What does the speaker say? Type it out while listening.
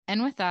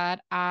And with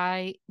that,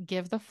 I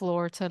give the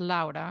floor to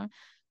Laura,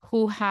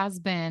 who has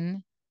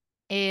been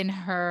in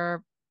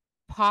her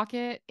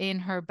pocket, in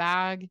her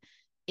bag,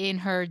 in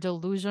her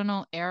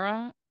delusional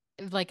era,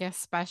 like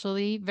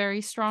especially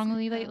very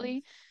strongly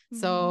lately. Mhm.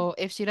 So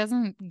if she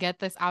doesn't get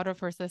this out of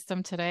her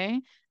system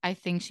today, I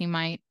think she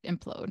might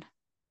implode.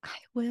 I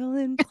will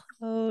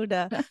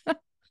implode.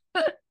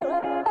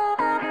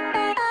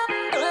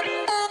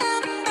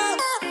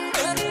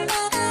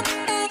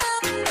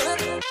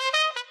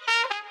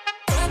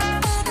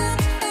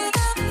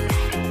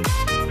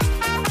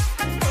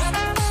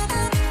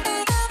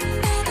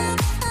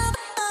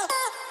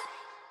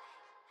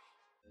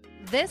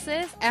 This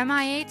is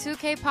MIA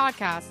 2K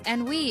Podcast,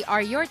 and we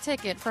are your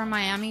ticket from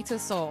Miami to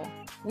Seoul.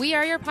 We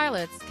are your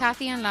pilots,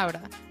 Kathy and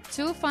Laura,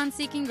 two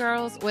fun-seeking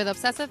girls with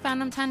obsessive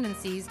fandom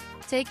tendencies,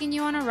 taking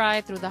you on a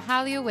ride through the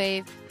Hallyu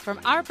wave from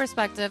our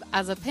perspective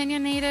as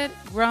opinionated,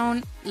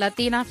 grown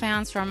Latina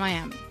fans from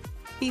Miami.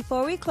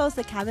 Before we close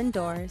the cabin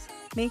doors,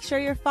 make sure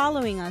you're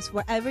following us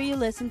wherever you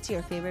listen to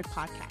your favorite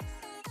podcast.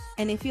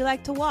 And if you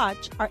like to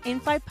watch, our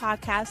in-flight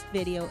podcast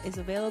video is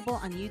available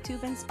on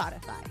YouTube and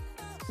Spotify.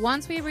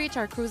 Once we reach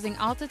our cruising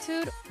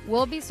altitude,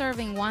 we'll be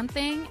serving one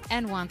thing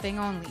and one thing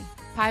only,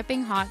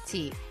 piping hot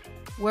tea.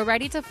 We're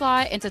ready to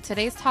fly into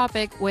today's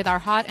topic with our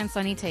hot and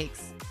sunny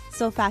takes.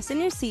 So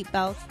fasten your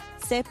seatbelts,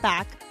 sit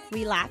back,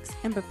 relax,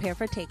 and prepare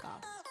for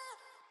takeoff.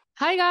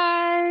 Hi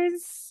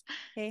guys!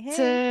 Hey, hey.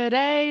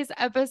 Today's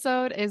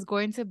episode is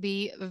going to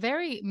be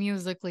very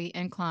musically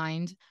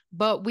inclined,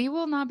 but we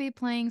will not be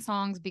playing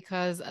songs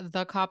because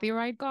the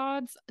copyright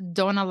gods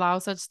don't allow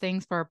such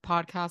things for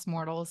podcast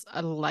mortals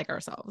like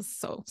ourselves.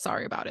 So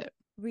sorry about it.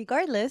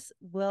 Regardless,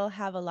 we'll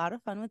have a lot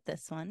of fun with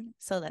this one.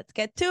 So let's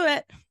get to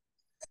it.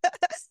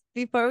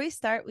 Before we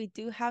start, we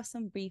do have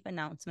some brief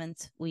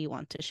announcements we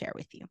want to share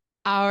with you.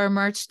 Our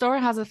merch store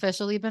has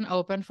officially been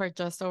open for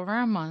just over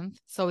a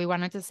month. So we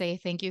wanted to say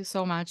thank you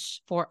so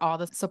much for all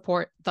the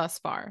support thus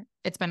far.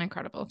 It's been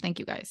incredible. Thank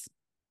you guys.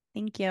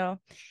 Thank you.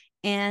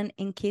 And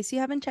in case you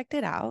haven't checked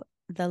it out,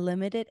 the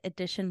limited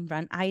edition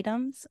run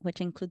items,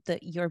 which include the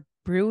You're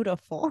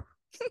Beautiful,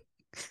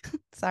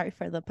 sorry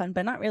for the pun,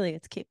 but not really,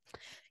 it's cute.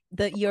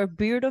 The You're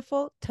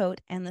Beautiful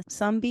tote and the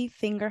Zombie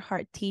Finger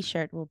Heart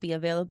t-shirt will be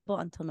available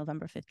until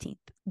November 15th.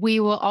 We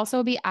will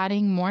also be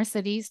adding more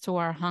cities to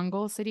our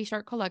Hangul city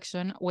shirt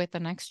collection with the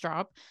next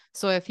drop.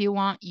 So if you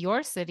want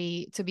your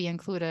city to be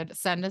included,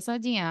 send us a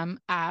DM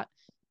at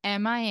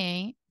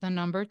MIA, the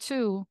number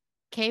 2,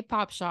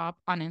 K-pop shop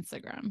on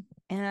Instagram.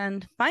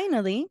 And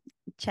finally,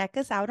 check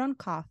us out on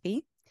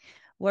Coffee.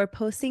 We're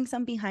posting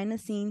some behind the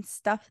scenes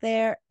stuff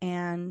there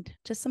and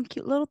just some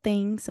cute little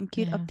things, some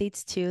cute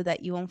updates too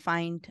that you won't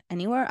find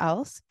anywhere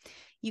else.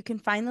 You can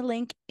find the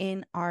link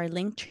in our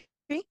link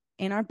tree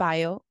in our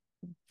bio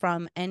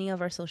from any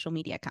of our social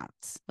media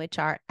accounts, which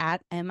are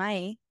at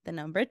MIA, the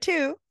number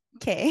 2,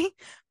 K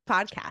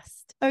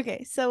podcast.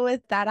 Okay, so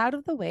with that out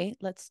of the way,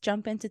 let's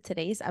jump into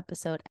today's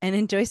episode and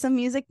enjoy some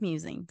music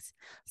musings.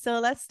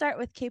 So let's start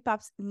with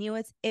K-pop's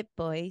newest it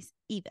boys,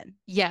 EVNNE.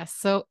 Yes,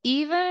 so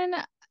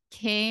EVNNE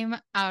came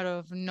out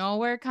of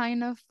nowhere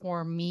kind of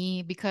for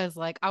me because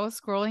like I was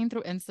scrolling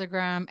through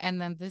Instagram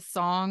and then this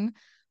song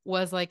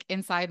was like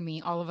inside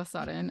me all of a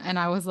sudden and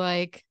I was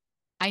like,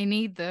 I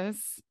need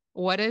this.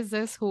 What is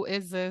this? Who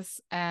is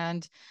this?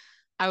 And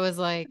I was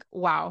like,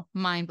 wow,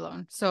 mind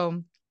blown.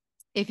 So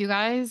if you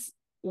guys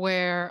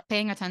were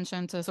paying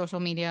attention to social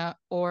media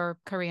or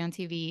Korean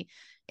TV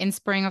in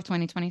spring of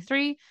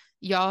 2023,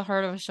 y'all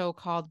heard of a show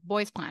called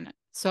Boys Planet.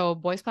 So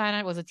Boys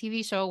Planet was a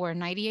TV show where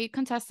 98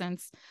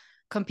 contestants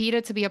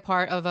competed to be a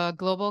part of a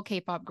global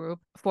K-pop group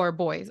for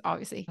boys,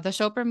 obviously. The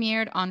show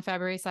premiered on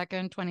February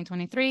 2nd,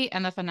 2023,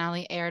 and the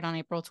finale aired on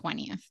April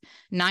 20th.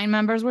 9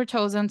 members were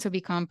chosen to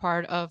become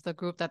part of the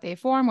group that they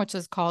form, which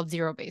is called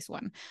Zero Base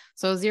One.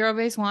 So Zero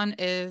Base One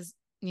is,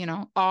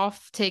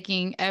 off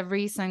taking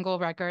every single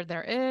record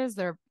there is.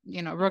 They're,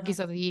 rookies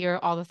of the year,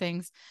 all the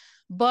things.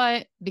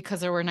 But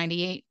because there were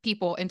 98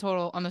 people in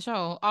total on the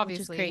show,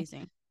 obviously, which is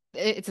crazy.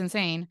 It's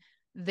insane.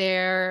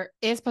 There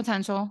is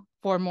potential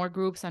for more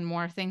groups and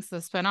more things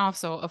to spin off.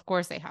 So, of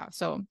course, they have.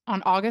 So,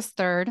 on August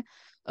 3rd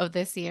of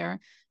this year,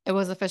 it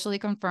was officially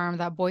confirmed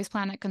that Boys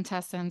Planet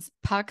contestants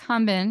Park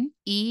Hanbin,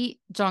 Lee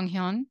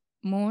Jonghyun,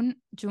 Moon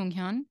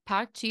Junghyun,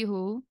 Park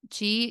Ji-hoo,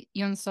 Ji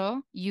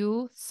Yunso,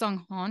 Yoo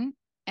Sung-hon,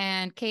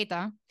 and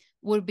Keita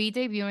would be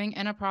debuting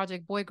in a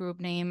project boy group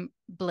named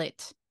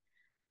Blit.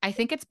 I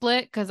think it's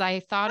Blit because I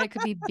thought it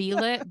could be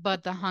B-lit,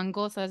 but the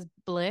Hangul says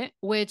Blit,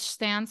 which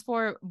stands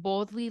for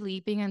Boldly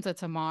Leaping into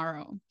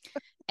Tomorrow.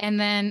 And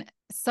then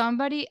so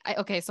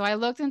I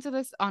looked into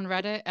this on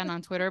Reddit and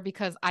on Twitter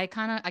because I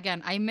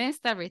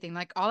missed everything.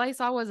 Like all I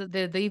saw was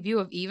the debut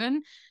of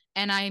EVNNE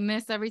and I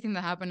missed everything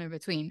that happened in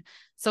between.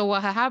 So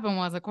what had happened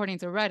was, according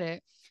to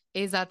Reddit,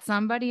 is that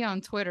somebody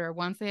on Twitter,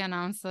 once they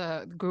announced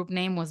the group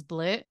name was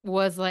Blit,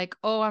 was like,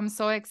 oh, I'm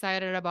so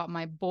excited about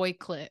my boy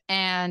clip.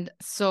 And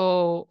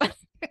so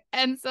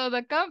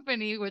the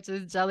company, which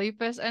is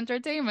Jellyfish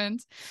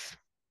Entertainment,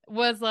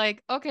 was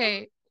like,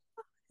 okay,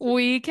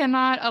 we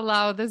cannot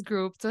allow this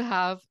group to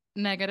have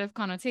negative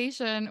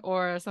connotation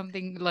or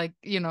something like,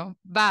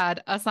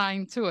 bad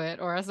assigned to it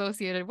or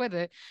associated with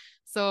it.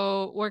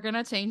 So we're going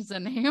to change the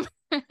name.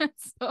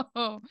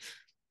 So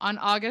on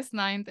August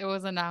 9th, it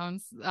was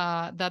announced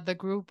that the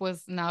group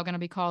was now going to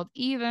be called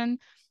Even,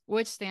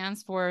 which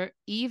stands for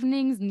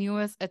Evening's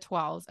Newest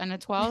Étoiles. And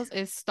Étoiles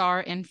is star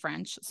in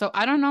French. So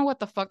I don't know what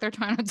the fuck they're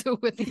trying to do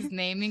with these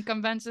naming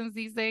conventions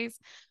these days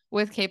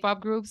with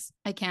K-pop groups.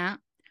 I can't.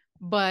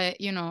 But,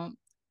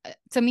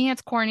 to me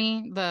it's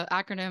corny, the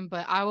acronym,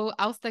 but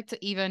I'll stick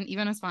to Even.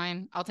 Even is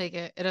fine. I'll take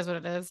it. It is what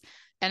it is.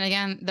 And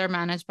again, they're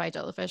managed by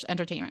Jellyfish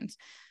Entertainment.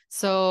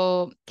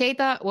 So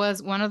Keita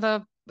was one of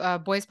the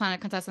Boys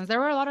Planet contestants. There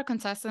were a lot of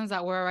contestants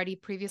that were already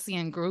previously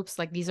in groups.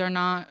 Like these are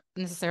not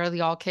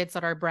necessarily all kids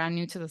that are brand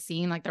new to the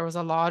scene. Like there was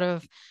a lot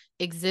of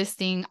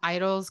existing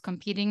idols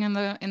competing in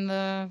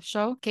the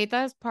show.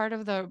 Keita is part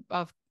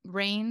of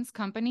Rain's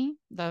company.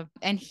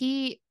 And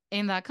he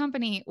in that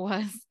company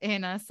was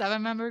in a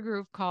 7-member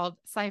group called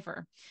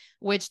Cypher,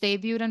 which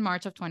debuted in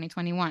March of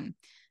 2021.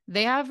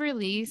 They have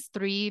released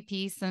 3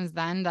 EPs since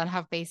then that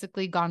have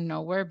basically gone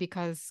nowhere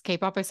because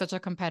K-pop is such a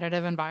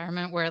competitive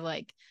environment where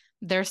like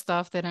their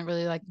stuff didn't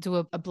really like do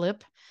a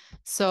blip.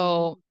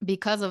 So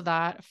because of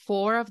that,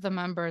 4 of the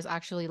members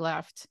actually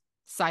left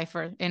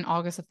Cypher in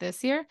August of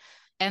this year.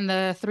 And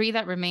the 3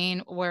 that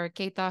remain were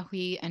Keita,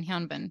 Hui, and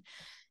Hyunbin.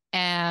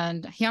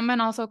 And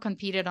Hyunbin also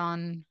competed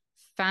on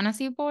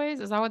Fantasy Boys.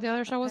 Is that what the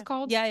other show was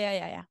called?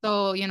 Yeah.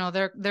 So,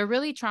 they're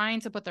really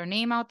trying to put their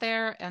name out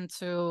there and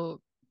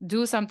to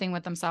do something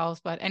with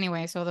themselves. But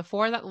anyway, so the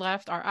 4 that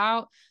left are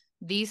out.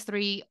 These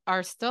 3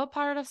 are still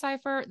part of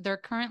Cypher. They're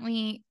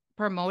currently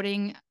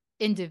promoting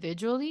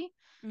individually,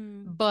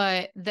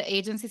 but the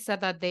agency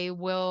said that they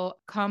will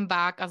come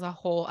back as a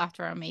whole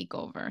after a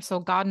makeover. So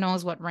God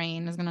knows what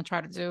Rain is going to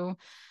try to do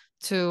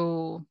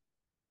to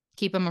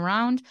keep him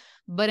around.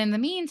 But in the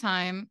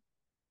meantime,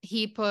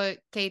 he put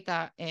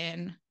Keita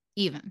in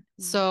Even.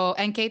 So,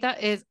 and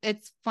Keita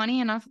it's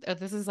funny enough,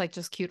 this is like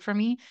just cute for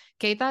me.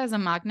 Keita is a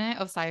magnet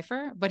of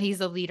Cypher, but he's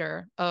the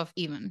leader of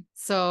Even.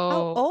 So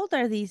how old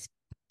are these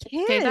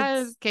kids?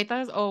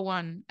 Keita is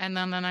 01 and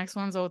then the next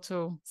one's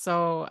 02.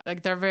 So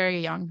like they're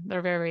very young.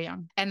 They're very, very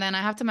young. And then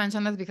I have to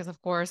mention this because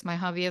of course my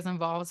hubby is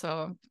involved.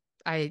 So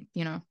I,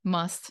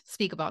 must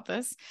speak about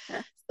this.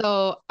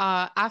 So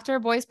after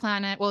Boys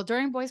Planet, well,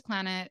 during Boys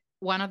Planet,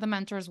 one of the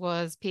mentors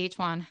was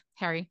PH1,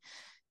 Harry.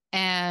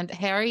 And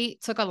Harry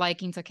took a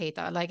liking to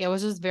Keita. Like it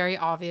was just very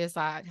obvious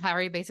that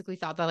Harry basically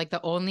thought that like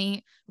the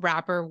only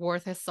rapper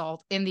worth his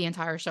salt in the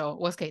entire show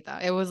was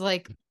Keita. It was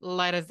like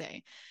light as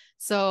day.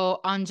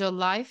 So on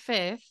July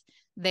 5th,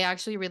 they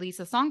actually released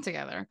a song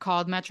together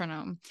called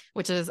Metronome,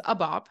 which is a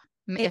bop,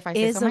 if I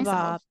say so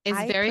myself. It's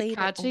very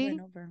catchy. It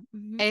over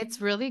and over. It's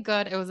really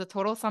good. It was a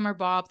total summer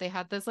bop. They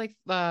had this like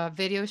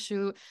video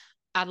shoot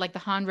at like the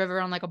Han River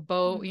on like a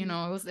boat,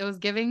 it was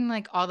giving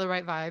like all the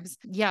right vibes.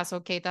 Yeah, so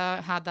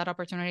Keita had that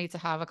opportunity to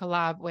have a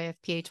collab with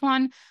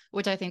PH1,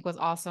 which I think was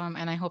awesome.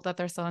 And I hope that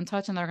they're still in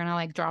touch and they're gonna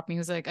like drop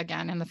music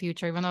again in the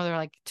future, even though they're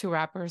like 2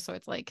 rappers. So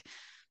it's like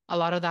a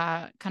lot of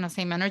that kind of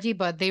same energy,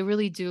 but they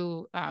really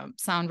do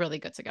sound really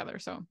good together.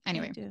 So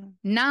anyway,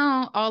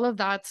 now all of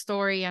that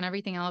story and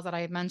everything else that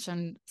I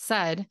mentioned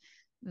said,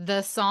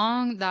 the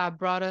song that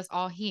brought us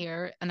all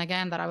here, and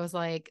again, that I was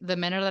like, the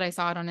minute that I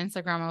saw it on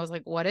Instagram, I was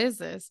like, what is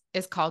this?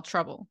 It's called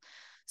Trouble.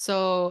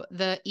 So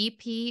the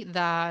EP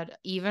that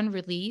Even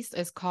released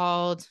is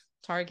called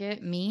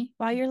Target Me.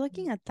 While you're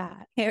looking at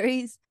that,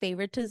 Harry's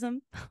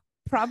favoritism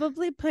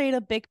probably played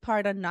a big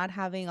part on not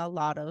having a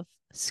lot of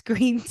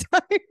screen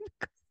time.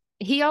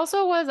 He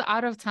also was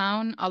out of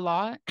town a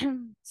lot.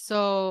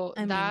 So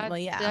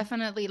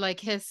definitely like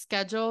his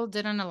schedule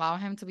didn't allow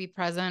him to be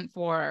present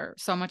for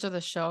so much of the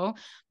show.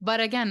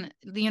 But again,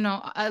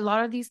 a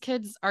lot of these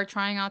kids are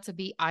trying out to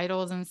be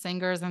idols and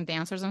singers and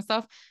dancers and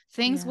stuff,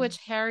 things which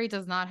Harry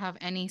does not have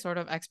any sort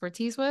of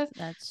expertise with.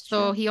 That's true.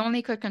 So he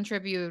only could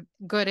contribute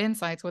good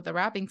insights with the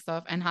rapping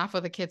stuff. And half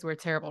of the kids were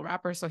terrible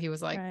rappers. So he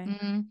was like,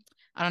 I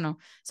don't know.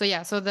 So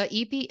yeah, so the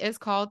EP is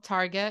called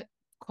Target: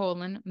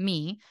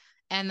 Me.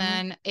 And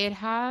then it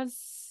has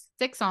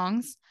 6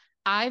 songs.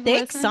 I've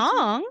listened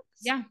songs?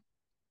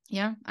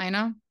 Yeah, I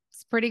know.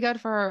 It's pretty good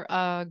for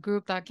a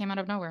group that came out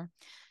of nowhere.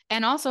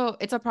 And also,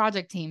 it's a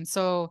project team.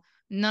 So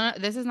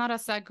this is not a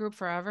set group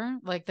forever.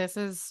 Like this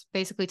is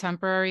basically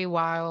temporary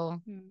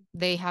while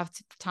they have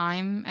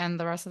time and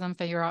the rest of them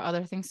figure out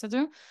other things to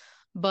do.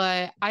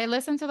 But I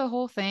listened to the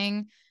whole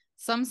thing.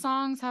 Some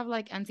songs have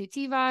like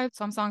NCT vibes.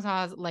 Some songs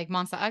have like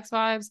Monsta X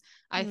vibes.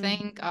 I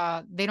think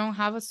they don't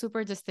have a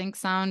super distinct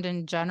sound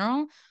in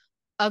general,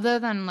 other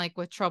than like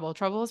with Trouble.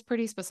 Trouble is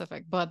pretty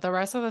specific, but the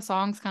rest of the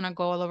songs kind of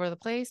go all over the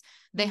place.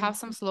 They have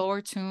some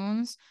slower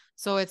tunes.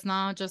 So it's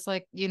not just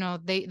like,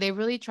 they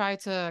really try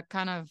to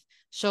kind of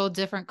show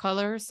different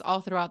colors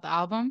all throughout the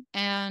album.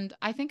 And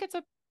I think it's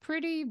a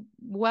pretty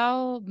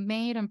well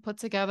made and put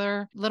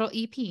together little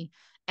EP.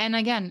 And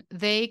again,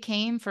 they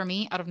came for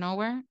me out of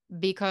nowhere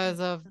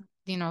because of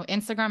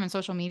Instagram and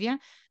social media.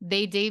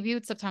 They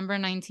debuted September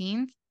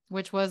 19th,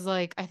 which was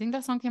like, I think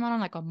that song came out on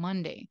like a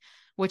Monday,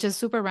 which is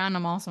super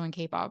random also in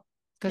K-pop.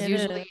 because It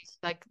usually is.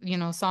 like,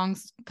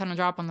 songs kind of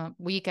drop on the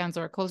weekends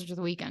or closer to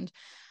the weekend.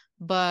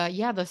 But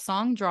yeah, the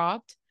song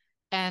dropped.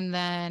 And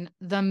then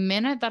the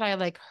minute that I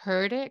like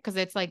heard it, because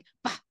it's like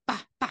bah,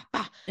 bah, bah,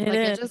 bah, It like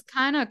it is. just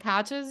kind of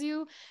catches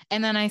you.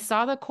 And then I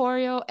saw the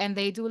choreo and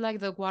they do like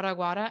the guara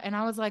guara, and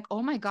I was like,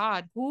 oh my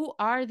God, who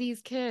are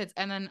these kids?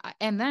 And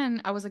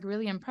then I was like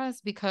really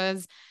impressed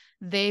because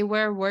they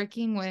were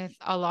working with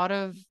a lot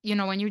of,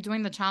 when you're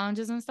doing the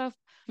challenges and stuff,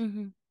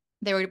 Mm-hmm.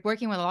 they were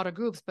working with a lot of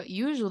groups, but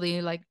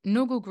usually like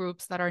Nugu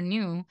groups that are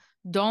new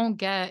don't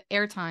get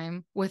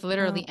airtime with No.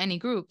 literally any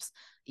groups.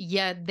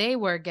 Yet they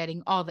were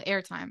getting all the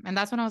airtime. And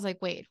that's when I was like,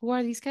 wait, who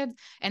are these kids?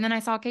 And then I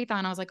saw Keita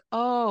and I was like,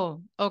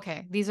 oh,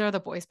 okay. These are the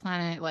Boys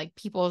Planet like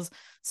peoples.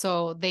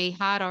 So they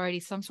had already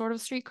some sort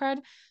of street cred.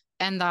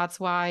 And that's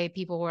why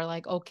people were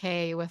like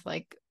okay with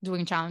like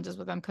doing challenges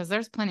with them. Cause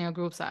there's plenty of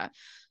groups that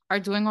are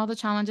doing all the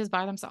challenges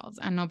by themselves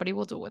and nobody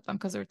will do it with them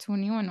because they're too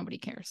new and nobody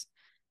cares.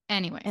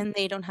 Anyway. And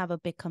they don't have a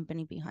big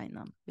company behind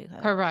them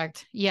because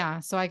Correct. Yeah.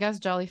 So I guess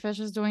Jellyfish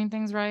is doing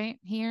things right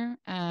here.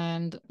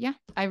 And yeah,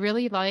 I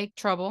really like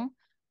Trouble.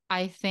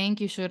 I think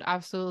you should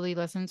absolutely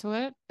listen to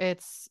it.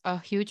 It's a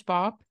huge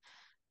bop.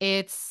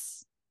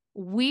 It's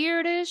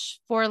weirdish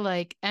for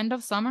like end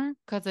of summer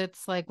because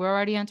it's like we're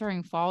already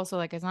entering fall. So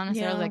like it's not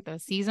necessarily yeah, like the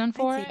season I'd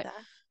for see it.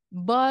 that.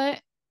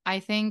 But I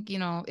think,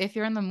 if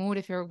you're in the mood,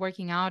 if you're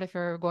working out, if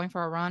you're going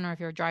for a run, or if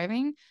you're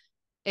driving,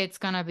 it's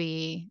gonna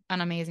be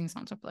an amazing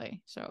song to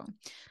play. So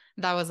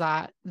that was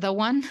that. The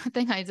one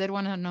thing I did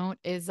want to note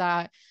is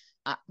that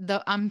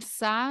I'm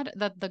sad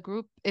that the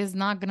group is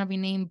not gonna be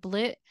named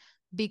Blit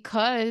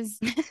because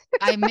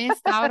I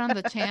missed out on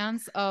the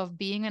chance of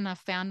being in a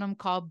fandom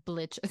called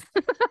Blitches.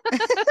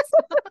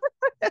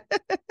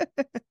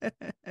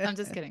 I'm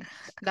just kidding.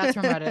 That's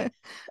from Reddit.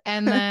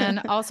 And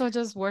then also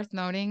just worth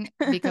noting,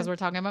 because we're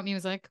talking about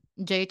music,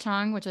 Jae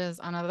Chang, which is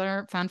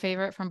another fan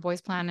favorite from Boys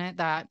Planet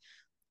that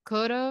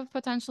could have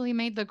potentially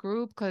made the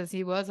group because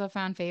he was a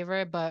fan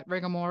favorite, but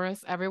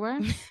rigomoris everywhere.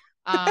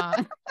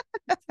 Uh,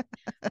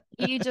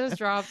 he just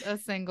dropped a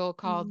single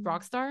called Mm,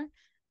 Rockstar,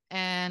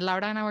 and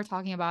Laura and I were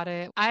talking about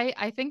it.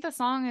 I think the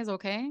song is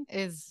okay.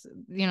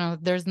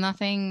 There's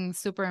nothing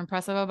super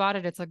impressive about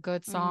it. It's a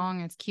good mm,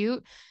 song. It's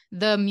cute.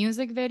 The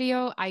music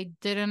video, I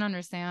didn't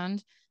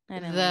understand I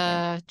didn't like it.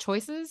 the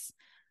choices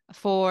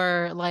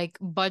for like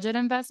budget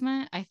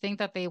investment. I think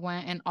that they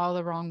went in all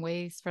the wrong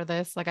ways for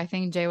this. Like I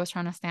think Jay was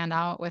trying to stand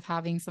out with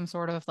having some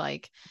sort of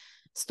like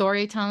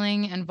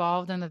storytelling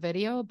involved in the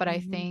video, but I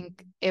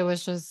think Mhm. it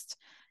was just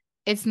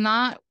it's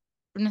not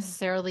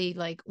necessarily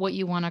like what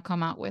you want to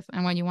come out with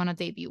and what you want to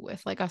debut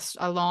with, like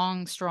a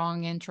long,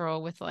 strong intro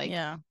with like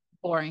Yeah,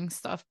 boring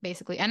stuff,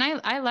 basically. And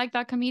I like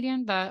that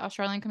comedian, the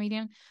Australian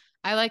comedian.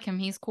 I like him.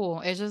 He's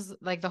cool. It's just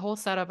like the whole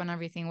setup and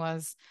everything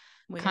was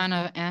weird. kind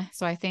of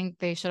So I think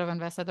they should have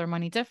invested their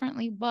money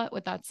differently. But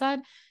with that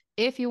said,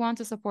 if you want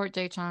to support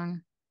Jay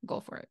Chung,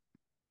 go for it.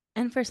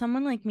 And for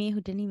someone like me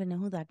who didn't even know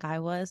who that guy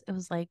was, it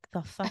was like,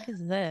 the fuck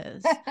is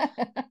this?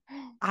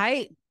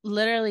 I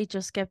literally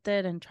just skipped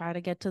it and tried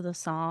to get to the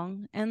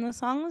song, and the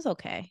song was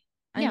okay.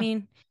 I Yeah.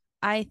 mean,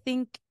 I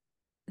think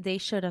they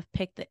should have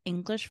picked the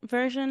English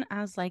version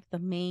as like the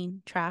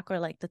main track or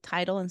like the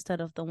title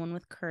instead of the one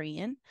with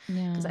Korean,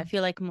 because Yeah. I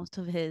feel like most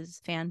of his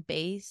fan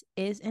base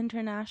is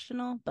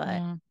international.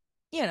 But,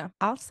 Yeah.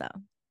 also,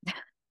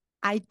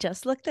 I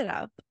just looked it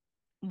up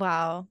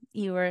while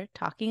you were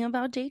talking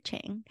about Jay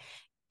Chang,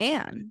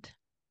 and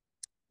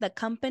the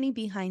company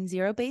behind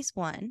Zero Base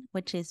One,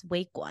 which is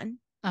Wake One,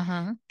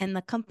 Uh-huh. and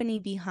the company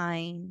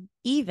behind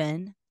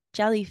Even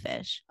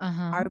Jellyfish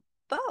Uh-huh. are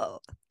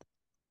both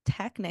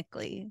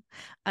technically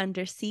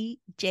under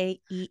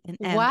CJENN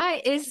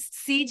Why is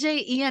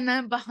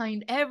CJENM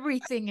behind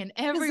everything and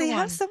because they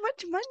have everyone? so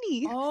much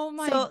money. Oh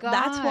my So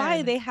that's why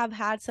God. they have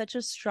had such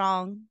a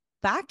strong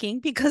backing,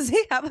 because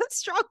they have a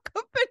strong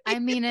I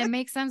company. mean, it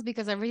makes sense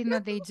because everything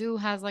that they do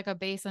has like a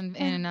base in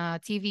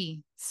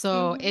TV.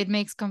 So Hmm. it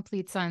makes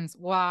complete sense.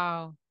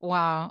 Wow.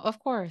 Wow. Of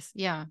course.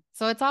 Yeah.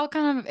 So it's all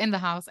kind of in the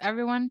house.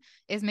 Everyone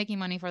is making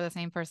money for the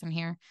same person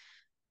here,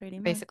 Pretty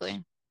much.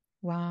 basically.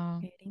 Wow.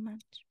 Pretty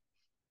much.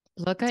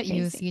 Look It's at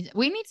you, crazy. CJ.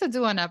 We need to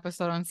do an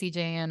episode on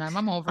CJNM.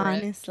 I'm over it.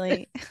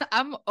 Honestly.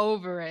 I'm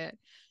over it.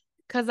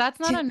 Because that's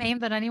not a name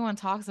that anyone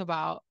talks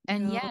about.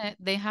 And No, yet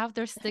they have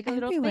their they're sticky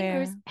little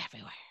fingers everywhere.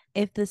 everywhere.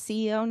 If the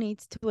CEO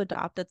needs to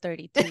adopt a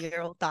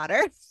 32-year-old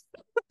daughter,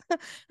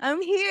 I'm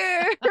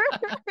here.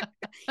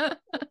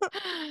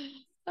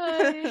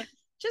 Ay,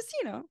 Just,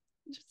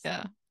 just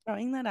yeah.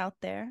 throwing that out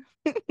there.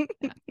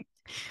 Yeah.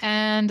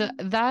 And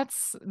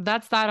that's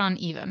that on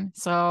Even.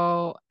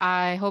 So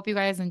I hope you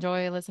guys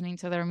enjoy listening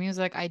to their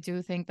music. I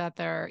do think that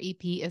their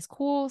EP is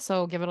cool,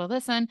 so give it a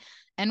listen.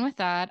 And with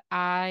that,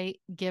 I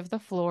give the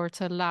floor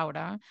to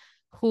Laura,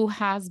 who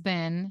has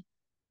been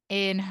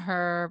in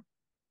her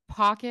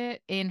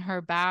pocket, in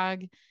her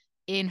bag,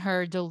 in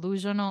her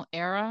delusional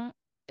era,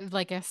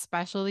 like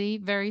especially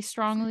very Yes,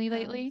 strongly I have.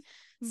 lately.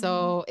 Mhm.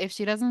 So if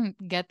she doesn't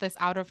get this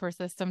out of her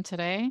system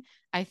today,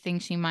 I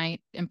think she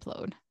might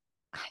implode.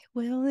 I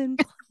will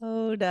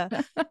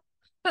implode.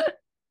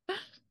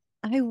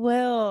 I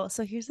will.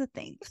 So here's the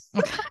thing.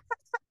 Okay.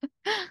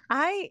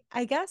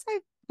 I guess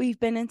we've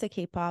been into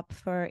K-pop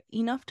for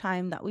enough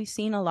time that we've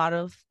seen a lot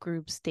of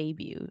groups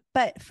debut.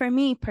 But for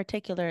me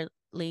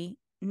particularly,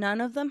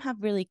 none of them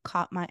have really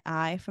caught my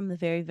eye from the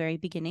very, very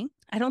beginning.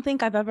 I don't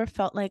think I've ever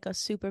felt like a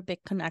super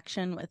big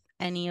connection with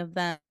any of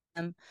them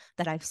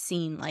that I've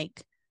seen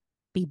like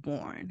be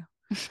born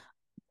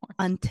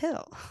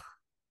until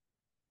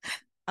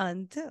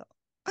until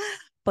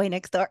Boy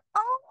Next Door.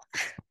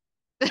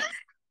 Oh,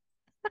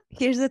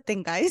 here's the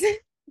thing, guys.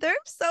 They're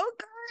so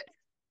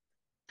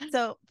good.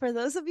 So, for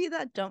those of you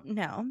that don't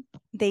know,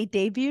 they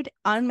debuted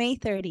on May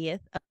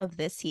 30th of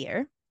this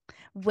year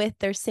with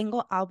their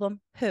single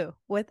album Who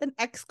with an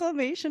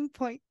exclamation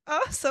point.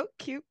 Oh, so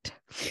cute.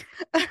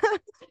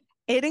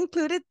 It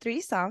included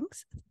 3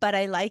 songs, But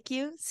I Like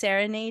You,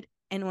 Serenade,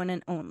 and One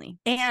and Only.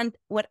 And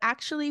what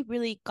actually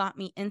really got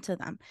me into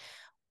them,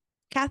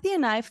 Kathy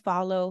and I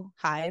follow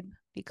Hybe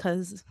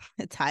because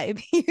it's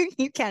Hybe.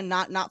 You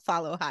cannot not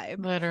follow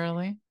Hybe.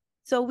 Literally.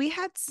 So we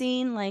had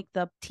seen like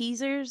the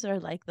teasers or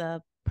like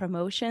the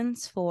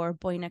promotions for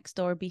Boy Next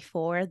Door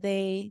before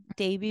they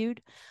debuted.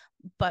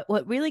 But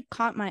what really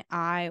caught my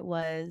eye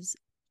was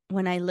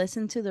when I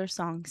listened to their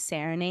song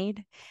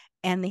Serenade,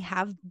 and they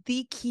have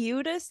the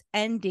cutest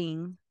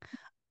ending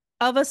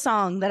of a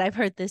song that I've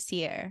heard this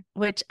year,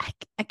 which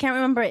I can't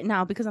remember it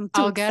now because I'm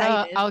too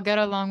excited. I'll get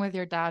along with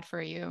your dad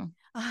for you.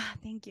 Ah,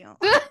 thank you.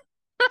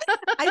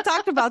 I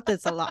talked about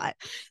this a lot.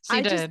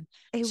 She did.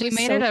 It She was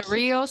made so it a cute.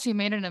 reel. She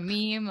made it a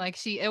meme. Like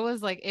it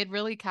was like it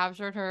really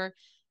captured her.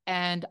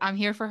 And I'm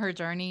here for her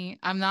journey.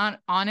 I'm not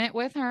on it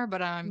with her,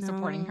 but I'm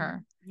supporting No,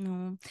 her.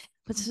 no,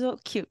 but so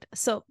cute.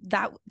 So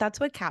that's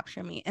what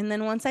captured me. And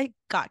then once I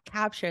got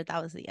captured,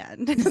 that was the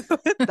end.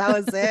 That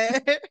was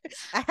it.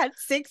 I had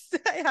 6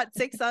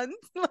 sons.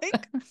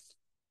 Like,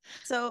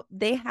 so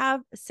they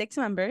have 6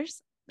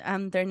 members.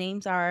 Their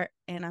names are,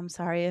 and I'm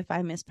sorry if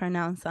I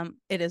mispronounce them.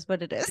 It is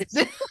what it is.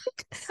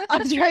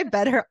 I'll try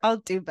better. I'll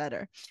do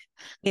better.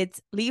 It's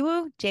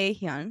Liwoo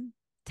Jaehyun,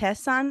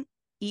 Taesan,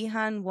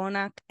 Ihan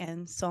Wonak,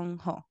 and Song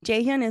Ho.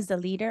 Jaehyun is the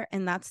leader,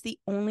 and that's the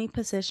only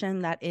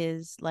position that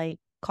is like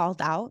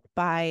called out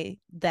by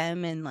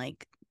them and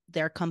like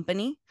their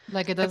company.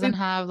 Like it Every doesn't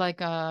have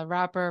like a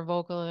rapper, No,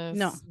 vocalist,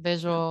 no,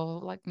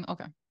 visual, like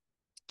okay.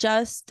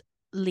 just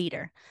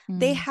leader.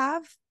 They Mm.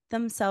 have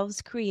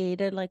themselves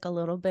created like a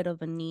little bit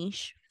of a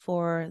niche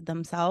for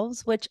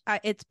themselves, which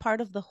it's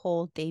part of the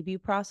whole debut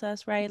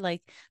process, right?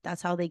 Like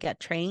that's how they get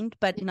trained,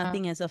 but Yeah.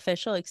 nothing is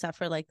official except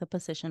for like the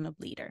position of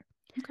leader.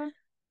 Okay.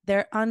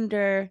 They're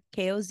under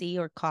KOZ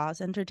or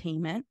Cause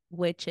Entertainment,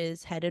 which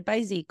is headed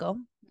by Zico,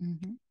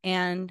 Mm-hmm.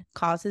 and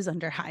Cause is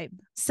under Hybe.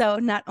 So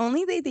not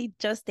only they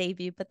just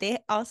debuted, but they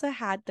also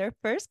had their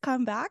first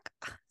comeback.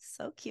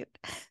 So cute.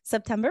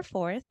 September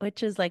 4th,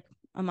 which is like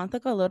a month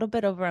ago, a little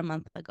bit over a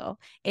month ago.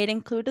 It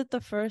included the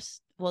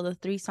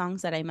 3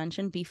 songs that I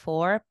mentioned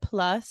before,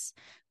 plus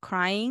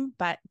Crying,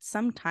 but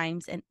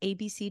sometimes an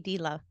ABCD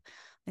Love.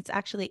 It's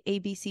actually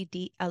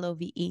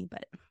ABCDLOVE,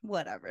 but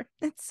whatever.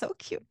 It's so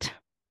cute.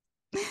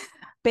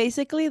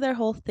 Basically, their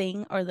whole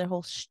thing or their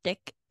whole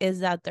shtick is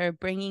that they're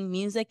bringing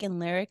music and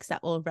lyrics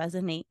that will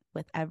resonate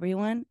with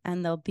everyone,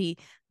 and they'll be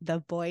the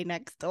boy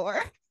next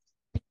door.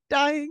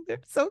 Dying.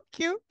 They're so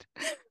cute.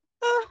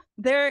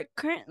 They're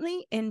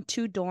currently in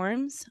 2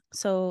 dorms,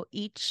 so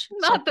each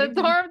Not the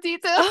dorm Oh,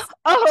 details.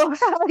 oh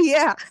hell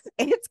yeah.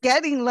 It's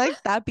getting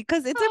like that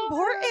because it's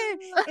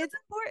important. Oh, It's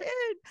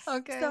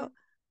important. okay.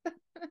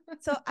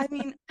 So I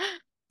mean,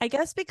 I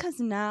guess because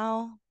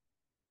now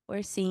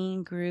we're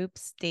seeing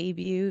groups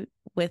debut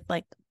with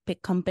like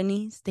big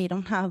companies. They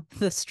don't have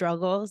the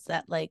struggles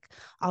that like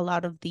a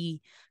lot of the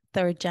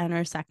 3rd gen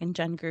or 2nd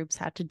gen groups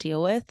had to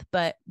deal with,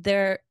 but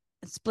they're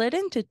split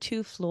into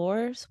 2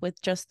 floors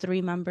with just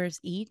 3 members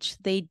each.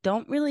 They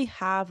don't really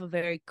have a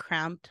very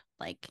cramped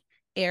like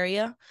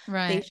area. They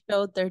Right.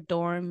 showed their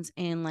dorms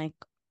in like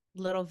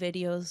little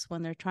videos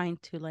when they're trying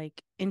to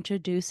like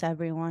introduce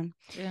everyone.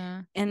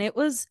 Yeah. And it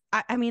was,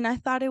 I mean, I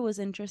thought it was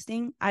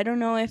interesting. I don't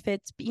know if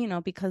it's,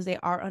 because they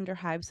are under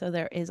Hype, so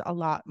there is a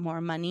lot more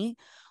money,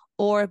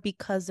 or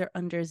because they're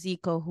under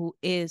Zico, who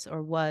is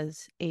or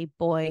was a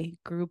boy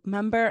group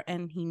member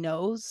and he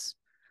knows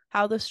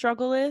how the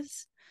struggle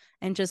is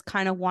and just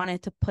kind of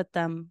wanted to put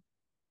them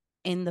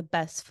in the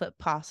best foot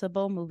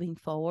possible moving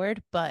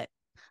forward. But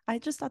I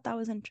just thought that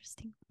was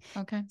interesting.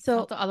 Okay.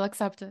 So, I'll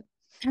accept it.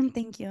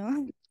 thank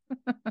you.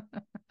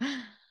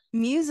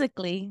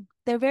 Musically,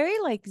 they're very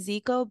like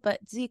Zico, but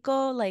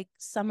Zico like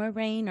Summer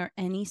Rain or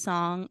any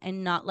song,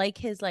 and not like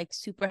his like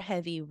super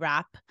heavy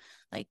rap,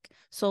 like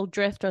Soul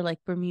Drift or like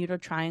Bermuda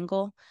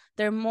Triangle.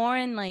 They're more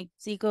in like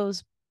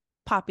Zico's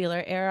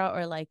popular era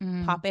or like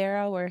Mm, pop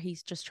era where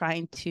he's just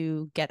trying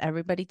to get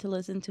everybody to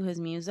listen to his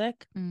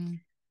music. mm.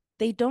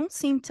 They don't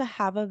seem to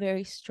have a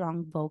very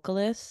strong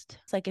vocalist.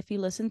 It's like if you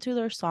listen to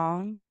their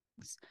songs,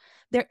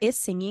 there is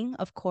singing,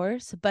 of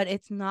course, but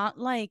it's not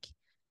like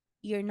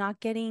you're not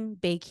getting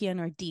Baekhyun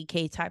or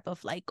DK type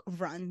of like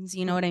runs.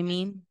 You know what I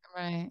mean?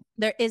 Right.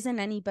 There isn't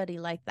anybody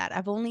like that.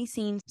 I've only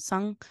seen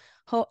Sung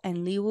Ho and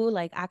Liwoo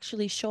like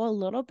actually show a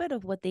little bit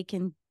of what they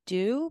can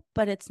do,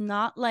 but it's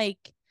not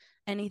like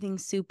anything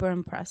super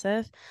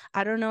impressive.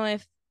 I don't know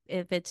if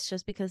it's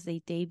just because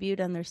they debuted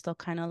and they're still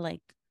kind of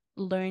like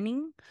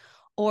learning,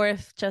 or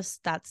if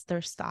just that's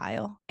their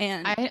style.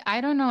 And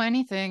I don't know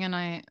anything, and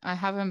I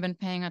haven't been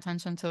paying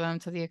attention to them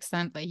to the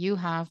extent that you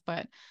have,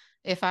 but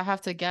if I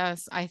have to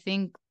guess, I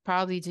think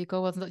probably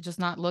Jico was just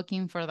not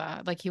looking for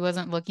that. Like he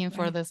wasn't looking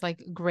for right. this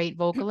like great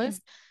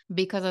vocalist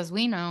because as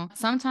we know,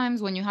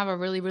 sometimes when you have a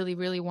really, really,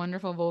 really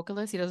wonderful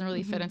vocalist, he doesn't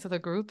really fit Mhm. into the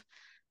group.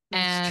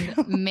 That's And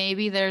true.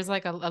 maybe there's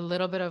like a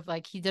little bit of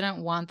like he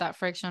didn't want that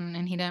friction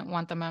and he didn't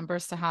want the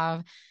members to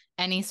have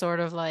any sort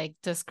of like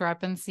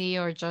discrepancy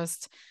or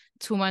just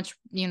too much,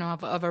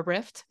 of a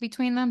rift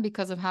between them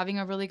because of having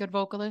a really good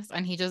vocalist.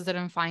 And he just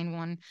didn't find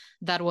one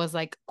that was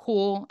like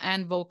cool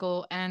and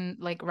vocal and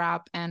like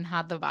rap and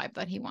had the vibe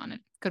that he wanted.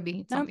 Could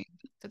be That something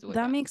to do with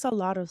that that. makes a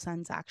lot of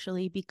sense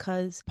actually,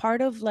 because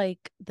part of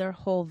like their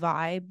whole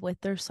vibe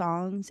with their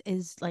songs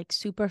is like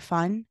super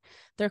fun.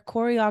 Their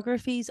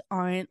choreographies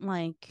aren't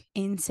like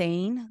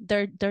insane.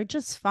 They're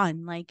just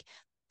fun. Like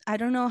I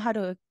don't know how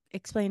to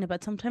explain it,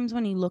 but sometimes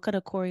when you look at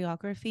a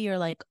choreography, you're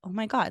like, oh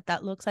my God,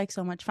 that looks like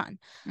so much fun.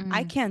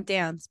 I Mm, can't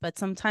dance, but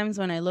sometimes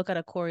when I look at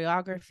a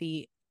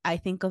choreography, I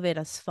think of it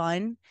as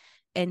fun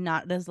and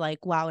not as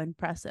like, wow,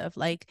 impressive.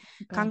 Like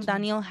Kang gotcha.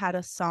 Daniel had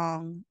a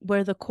song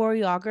where the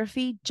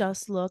choreography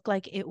just looked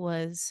like it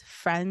was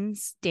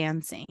friends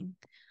dancing.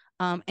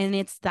 And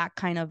it's that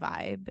kind of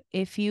vibe.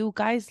 If you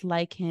guys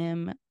like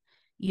him,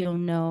 you'll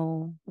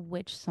know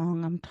which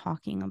song I'm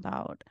talking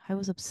about. I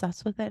was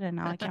obsessed with it and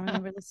now I can't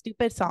remember the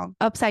stupid song.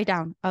 Upside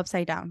Down,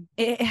 Upside Down.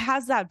 It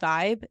has that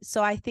vibe.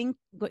 So I think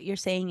what you're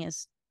saying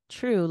is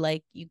true.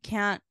 Like you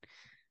can't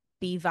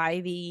be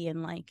vibey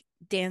and like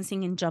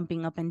dancing and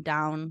jumping up and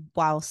down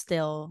while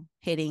still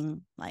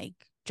hitting like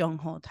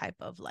Jongho type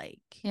of like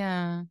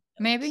Yeah.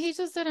 Maybe he notes.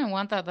 just didn't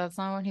want that. That's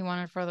not what he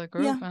wanted for the Yeah,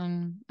 group.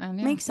 And yeah,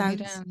 makes so he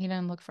sense.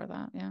 didn't look for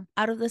that. Yeah.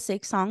 Out of the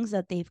 6 songs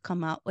that they've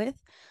come out with,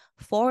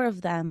 4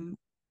 of them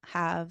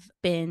have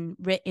been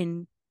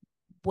written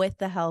with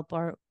the help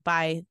or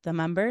by the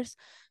members.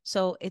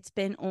 So it's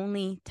been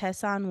only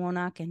Tessan,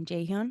 Wonak, and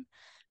Jaehyun.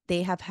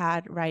 They have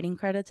had writing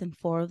credits in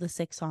 4 of the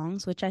 6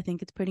 songs, which I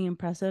think is pretty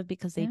impressive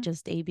because they Yeah.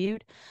 just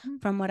debuted.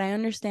 Mm. From what I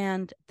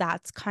understand,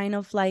 that's kind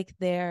of like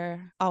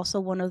their also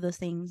one of the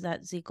things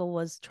that Zico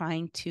was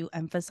trying to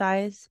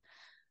emphasize,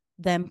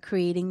 them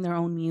creating their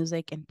own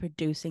music and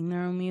producing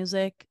their own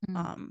music.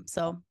 Mm.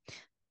 So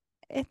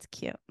it's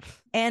cute.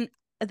 And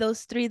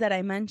those 3 that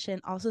I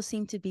mentioned also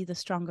seem to be the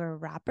stronger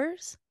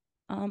rappers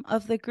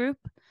of the group.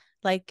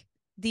 Like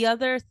the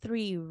other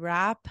 3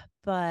 rap,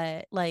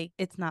 but like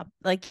it's not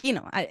like,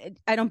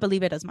 I don't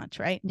believe it as much,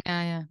 right?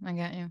 Yeah, yeah, I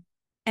get you.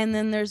 And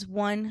then there's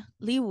one,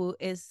 Liwoo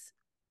is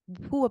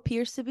who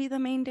appears to be the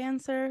main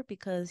dancer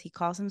because he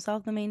calls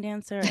himself the main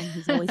dancer and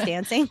he's always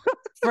dancing.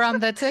 From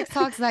the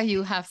TikToks that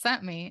you have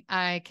sent me,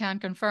 I can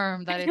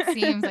confirm that it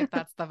seems like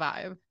that's the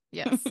vibe.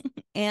 Yes.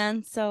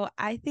 And so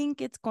I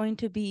think it's going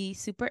to be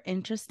super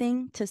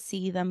interesting to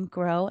see them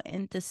grow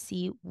and to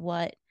see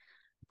what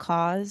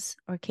cause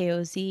or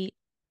KOZ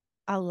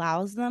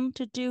allows them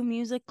to do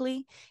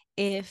musically.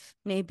 If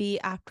maybe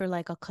after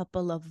like a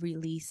couple of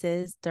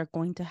releases, they're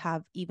going to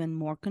have even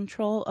more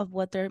control of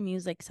what their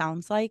music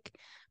sounds like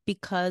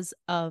because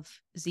of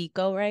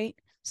Zico, right?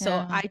 So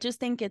Yeah. I just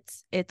think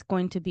it's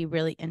going to be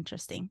really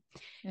interesting.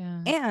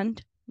 Yeah.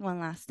 And one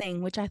last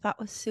thing, which I thought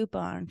was super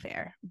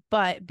unfair.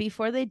 But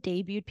before they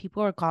debuted,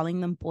 people were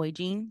calling them boy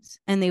jeans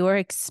and they were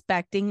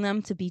expecting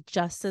them to be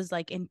just as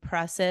like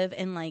impressive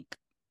and like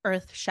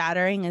earth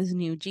shattering as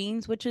New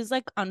Jeans, which is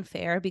like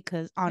unfair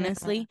because Yeah.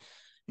 honestly,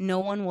 no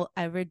one will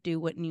ever do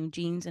what New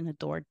Jeans and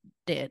Adore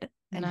did.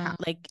 And No.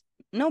 like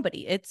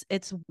nobody. It's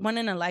one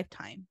in a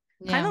lifetime.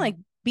 Kind of Yeah. like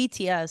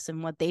BTS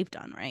and what they've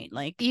done, right?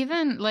 Like,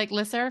 Even like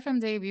Le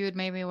Sserafim debuted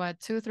maybe what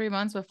 2, 3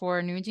 months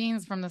before New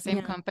Jeans from the same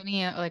yeah.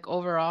 company, like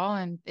overall,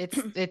 and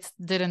it's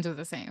didn't do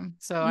the same.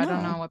 So I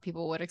don't know No, what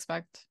people would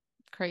expect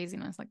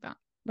craziness like that.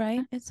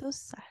 right? It's so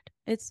sad.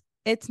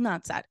 It's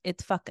not sad.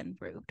 It's fucking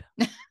rude.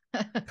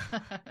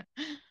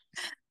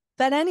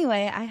 But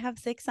anyway, I have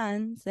 6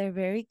 sons. They're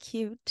very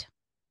cute.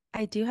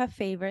 I do have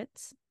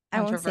favorites.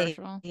 I won't say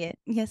Controversial. it.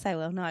 Yes, I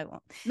will. No, I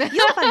won't.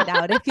 You'll find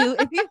out if you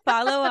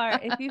follow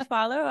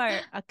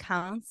our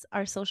accounts,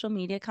 our social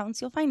media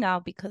accounts, you'll find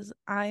out because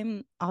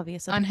I'm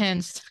obvious about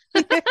Unhinged.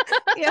 it.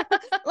 Yeah,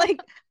 like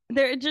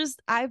they're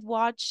just I've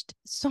watched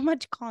so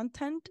much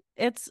content.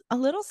 It's a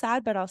little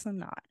sad, but also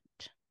not.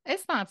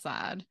 It's not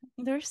sad.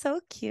 They're so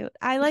cute.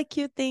 I like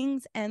cute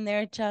things, and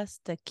they're just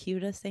the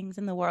cutest things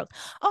in the world.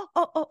 Oh,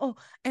 oh, oh, oh.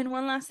 And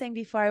one last thing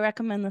before I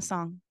recommend the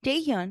song.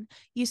 Daehyun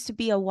used to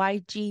be a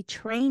YG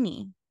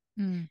trainee.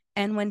 Mm,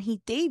 And when he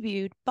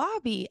debuted,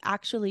 Bobby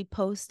actually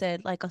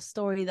posted like a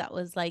story that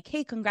was like,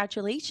 hey,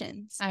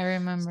 congratulations. I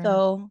remember.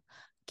 So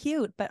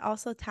cute, but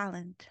also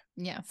talent.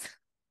 Yes.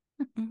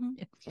 Mhm.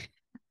 Yes.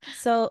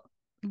 So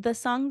the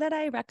song that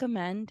I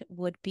recommend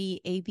would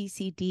be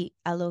ABCD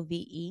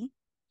LOVE.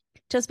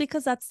 just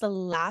because that's the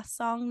last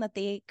song that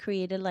they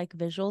created like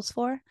visuals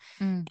for.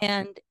 Mm.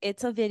 And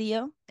it's a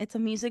video, it's a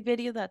music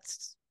video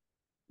that's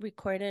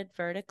recorded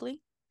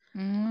vertically.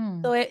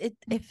 So it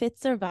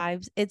fits their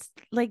vibes. It's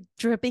like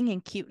dripping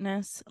in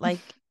cuteness. Like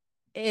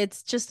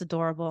it's just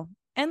adorable.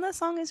 And the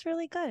song is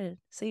really good.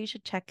 So you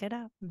should check it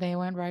out. They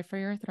went right for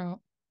your throat.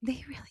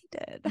 They really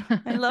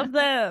did. I love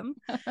them.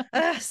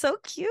 So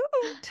cute.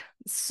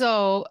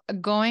 So,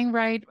 going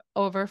right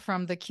over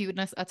from the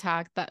cuteness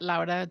attack that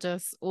Laura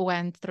just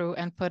went through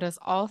and put us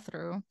all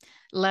through,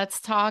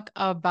 let's talk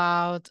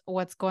about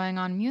what's going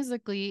on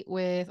musically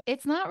with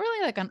it's not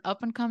really like an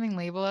up and coming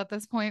label at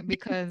this point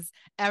because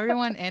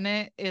everyone in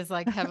it is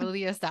like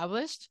heavily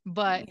established,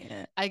 but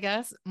Yeah. I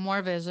guess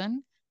More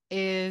Vision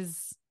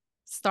is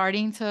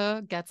starting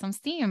to get some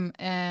steam.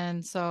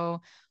 And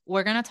so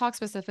we're going to talk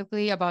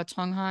specifically about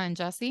Chungha and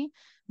Jessie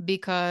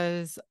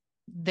because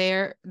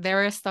there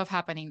is stuff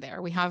happening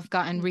there. We have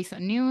gotten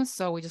recent news,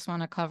 so we just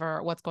want to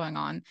cover what's going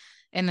on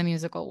in the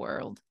musical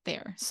world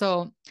there.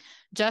 So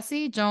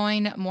Jessie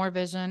joined More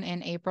Vision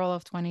in April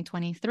of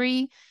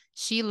 2023.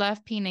 She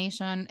left P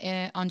Nation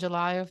on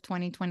July of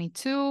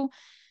 2022.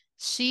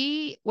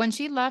 When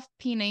she left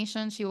P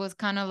Nation, she was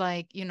kind of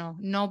like,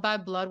 no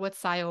bad blood with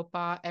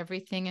Sayopa.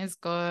 Everything is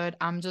good.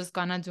 I'm just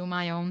gonna do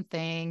my own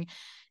thing.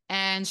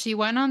 And she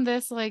went on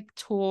this like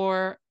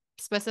tour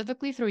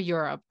specifically through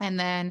Europe. And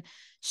then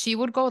she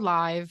would go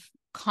live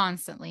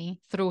constantly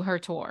through her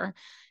tour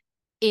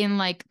in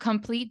like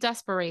complete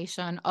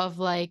desperation of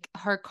like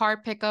her car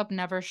pickup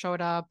never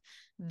showed up.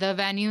 The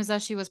venues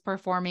that she was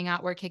performing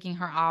at were kicking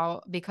her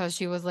out because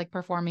she was like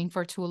performing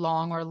for too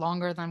long or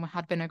longer than what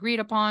had been agreed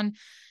upon.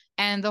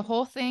 And the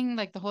whole thing,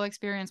 like the whole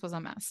experience was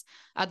a mess.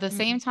 At the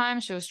same time,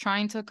 she was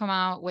trying to come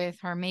out with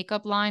her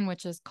makeup line,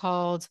 which is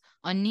called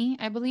EVNNE,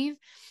 I believe.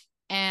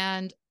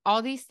 And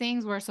all these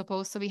things were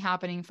supposed to be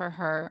happening for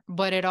her,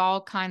 but it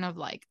all kind of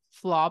like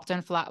flopped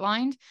and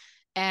flatlined.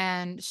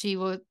 And she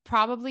would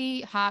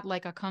probably had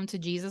like a come to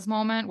Jesus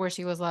moment where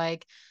she was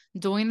like,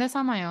 doing this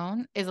on my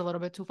own is a little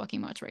bit too fucking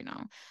much right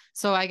now.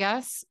 So I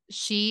guess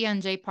she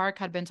and Jay Park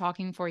had been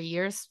talking for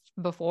years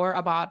before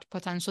about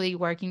potentially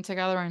working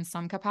together in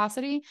some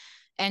capacity.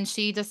 And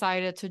she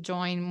decided to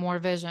join More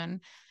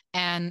Vision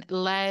and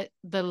let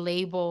the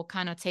label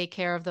kind of take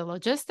care of the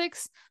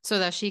logistics so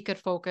that she could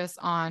focus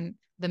on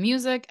the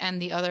music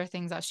and the other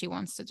things that she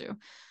wants to do.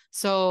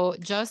 So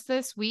just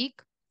this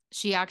week,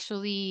 she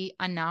actually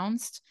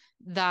announced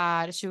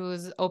that she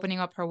was opening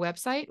up her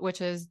website, which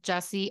is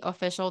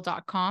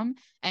jessieofficial.com.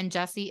 And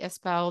Jessie is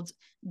spelled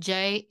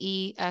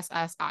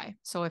Jessi.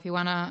 So if you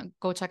want to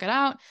go check it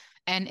out.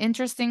 And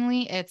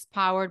interestingly, it's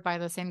powered by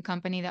the same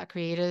company that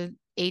created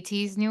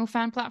AT's new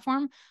fan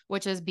platform,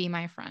 which is Be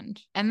My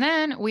Friend. And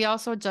then we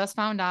also just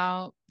found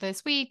out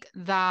this week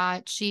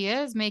that she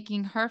is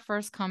making her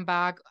first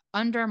comeback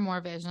under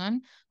More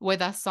Vision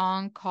with a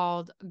song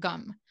called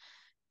Gum.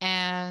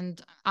 And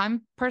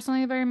I'm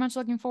personally very much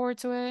looking forward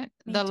to it.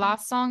 The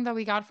last song that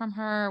we got from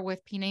her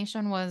with P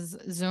Nation was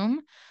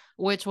Zoom,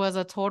 which was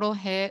a total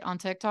hit on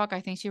TikTok.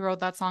 I think she wrote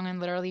that song in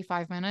literally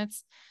 5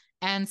 minutes.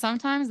 And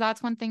sometimes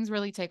that's when things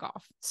really take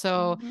off.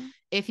 So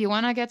if you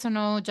want to get to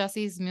know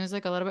Jessie's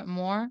music a little bit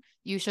more,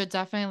 you should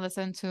definitely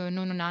listen to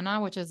Nunu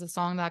Nana, which is a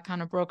song that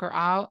kind of broke her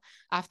out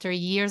after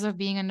years of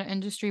being in the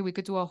industry. We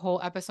could do a whole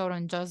episode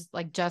on just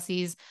like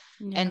Jessie's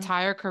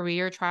entire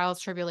career, trials,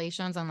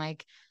 tribulations, and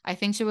like I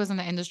think she was in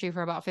the industry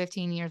for about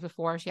 15 years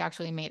before she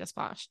actually made a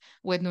splash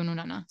with Nunu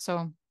Nana.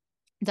 So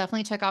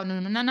definitely check out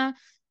Nunu Nana.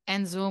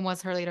 And Zoom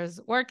was her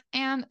latest work.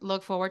 And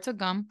look forward to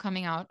Gum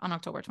coming out on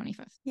October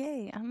 25th.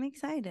 Yay, I'm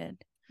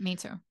excited. Me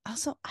too.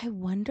 Also, I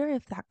wonder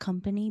if that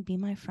company, Be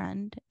My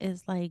Friend,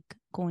 is like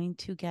going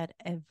to get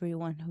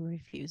everyone who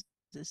refuses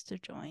to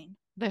join.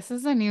 This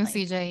is a new like,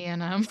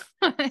 CJENM.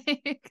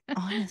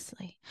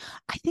 Honestly,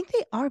 I think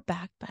they are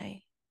backed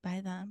by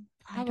them.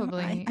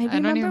 Probably. I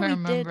don't even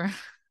remember.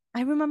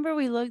 I remember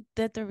we looked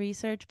at the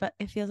research, but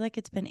it feels like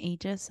it's been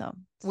ages. So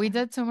we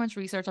did too much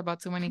research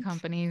about too many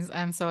companies.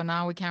 And so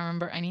now we can't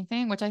remember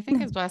anything, which I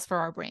think is best for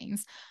our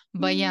brains.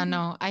 But yeah,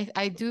 no,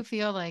 I do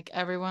feel like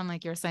everyone,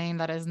 like you're saying,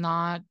 that is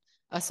not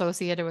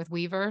associated with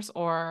Weverse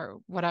or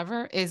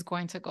whatever is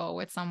going to go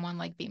with someone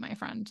like Be My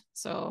Friend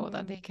so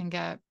that they can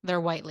get their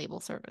white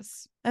label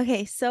service.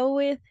 Okay, so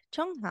with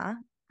Chungha,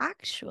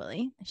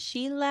 actually,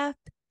 she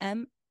left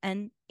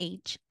EVNNE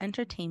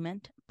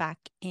Entertainment back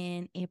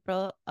in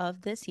April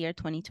of this year,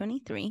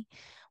 2023,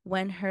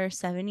 when her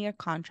 7-year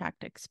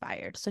contract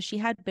expired. So she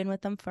had been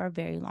with them for a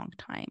very long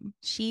time.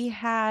 She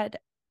had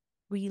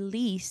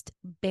released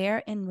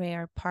Bare and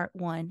Rare Part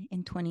 1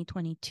 in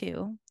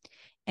 2022,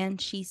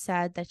 and she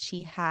said that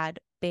she had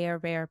Bare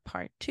Rare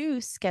Part 2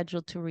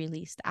 scheduled to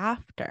release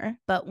after.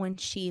 But when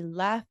she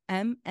left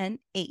EVNNE,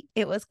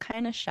 it was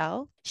kind of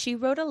shelved. She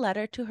wrote a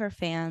letter to her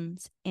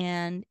fans,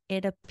 and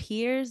it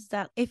appears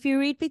that if you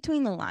read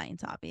between the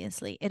lines,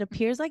 obviously, it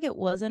appears like it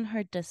wasn't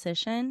her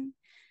decision.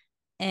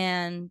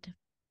 And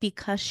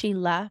because she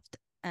left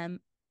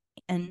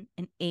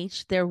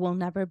EVNNE, there will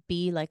never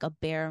be like a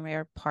Bare and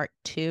Rare Part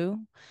 2.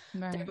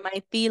 Right. There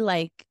might be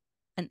like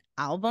an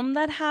album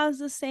that has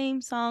the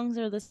same songs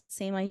or the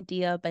same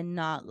idea, but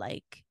not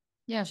like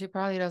Yeah, she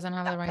probably doesn't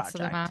have the that rights to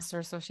the project.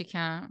 master, so she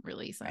can't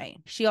release it. Right.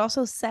 She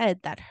also said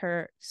that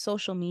her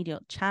social media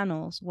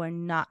channels were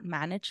not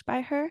managed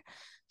by her.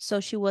 So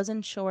she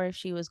wasn't sure if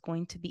she was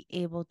going to be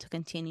able to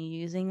continue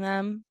using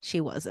them. She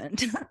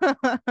wasn't.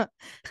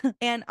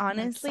 And It's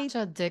honestly,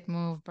 such a dick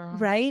move, bro.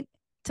 right?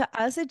 To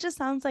us, it just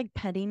sounds like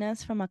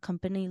pettiness from a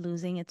company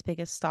losing its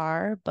biggest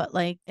star. But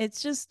like,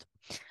 it's just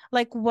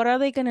like, what are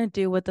they going to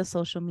do with the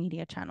social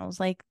media channels?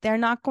 Like, they're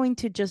not going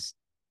to just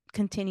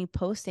continue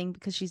posting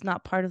because she's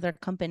not part of their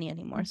company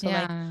anymore. So,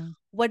 like, Yeah.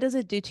 what does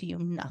it do to you?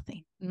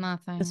 Nothing.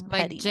 Nothing. Just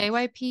Like pettiness.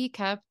 JYP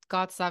kept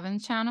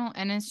GOT7's channel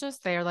and it's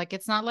just there. Like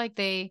it's not like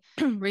they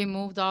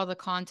removed all the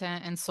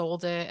content and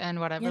sold it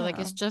and whatever. Like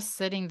Yeah. it's just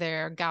sitting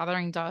there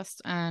gathering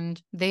dust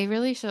and they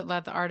really should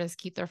let the artists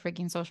keep their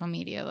freaking social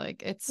media.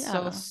 Like it's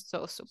so, Yeah.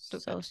 so, so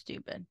So stupid.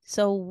 stupid.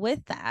 So,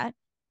 with that,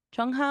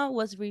 Chungha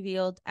was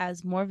revealed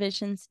as More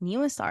Vision's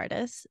newest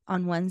artist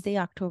on Wednesday,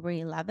 October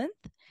 11th.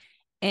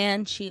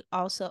 And she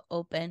also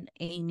opened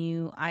a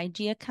new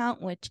IG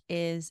account, which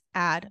is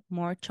add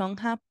more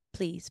Chungha,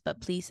 please,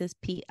 but please is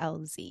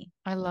PLZ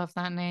I love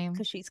that name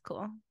because she's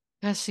cool.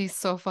 because she's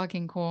so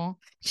fucking cool.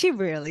 She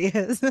really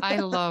is. I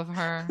love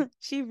her.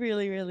 She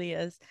really, really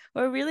is.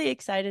 We're really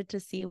excited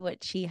to see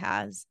what she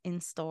has in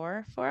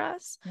store for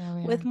us Yeah,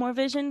 we with are. More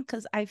Vision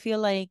because I feel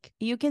like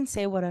you can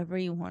say whatever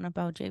you want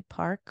about Jay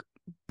Park,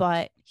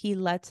 but he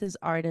lets his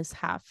artists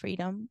have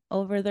freedom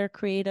over their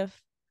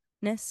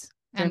creativeness,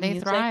 their And they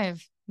music.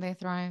 thrive. They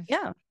thrive.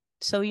 Yeah.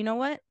 So you know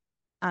what?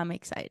 I'm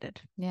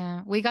excited.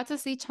 Yeah, we got to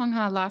see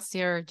Chungha last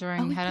year Oh,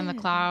 during we Head in the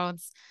did.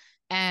 Clouds,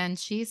 and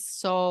she's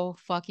so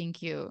fucking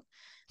cute.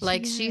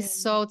 Like, She she's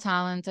is. so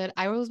talented.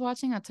 I was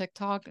watching a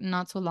TikTok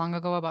not too long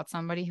ago about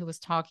somebody who was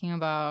talking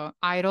about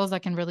idols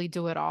that can really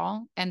do it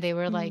all. And they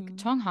were like, Mm,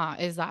 Chungha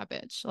is that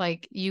bitch.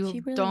 Like, she you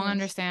really don't is.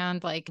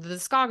 understand, like, the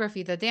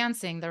discography, the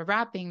dancing, the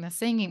rapping, the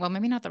singing. Well,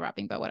 maybe not the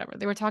rapping, but whatever.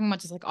 They were talking about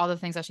just like all the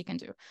things that she can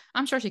do.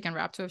 I'm sure she can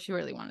rap too if she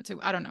really wanted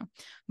to. I don't know.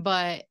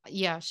 But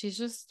yeah, she's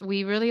just,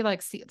 we really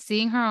like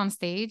seeing her on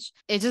stage.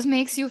 It just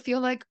makes you feel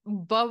like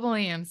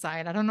bubbly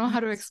inside. I don't know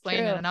how to It's explain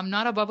it. true. And I'm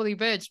not a bubbly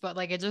bitch, but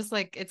like it just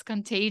like it's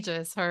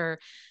contagious.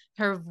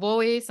 Her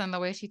voice and the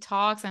way she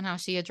talks and how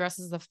she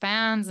addresses the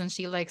fans and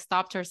she like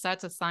stopped her set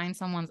to sign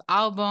someone's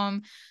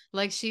album.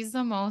 Like she's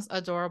the most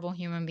adorable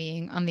human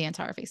being on the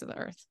entire face of the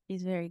earth.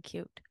 She's very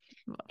cute.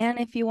 Love.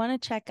 And if you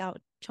want to check out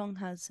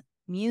Chongha's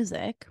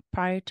music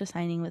prior to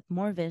signing with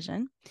More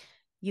Vision,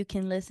 you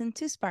can listen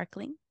to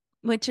Sparkling,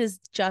 which is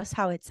just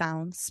how it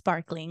sounds,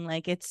 sparkling.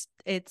 Like it's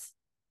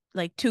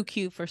like too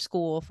cute for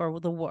school for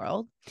the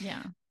world.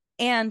 Yeah.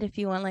 And if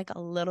you want like a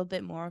little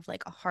bit more of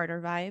like a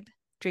harder vibe,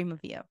 Dream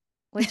of You,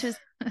 which is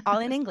all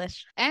in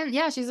English. And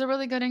yeah, she's a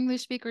really good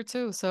English speaker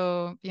too.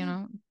 So, you Yeah.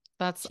 know,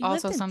 that's She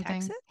also lived in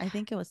something. Texas. I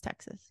think it was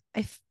Texas.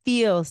 I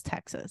feels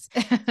Texas.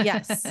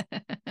 Yes.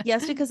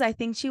 Yes, because I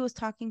think she was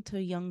talking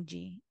to Young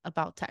G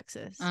about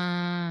Texas.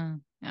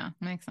 Yeah,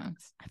 makes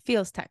sense. It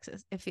feels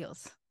Texas. It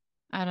feels.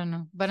 I don't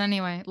know. But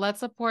anyway, let's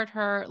support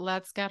her.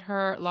 Let's get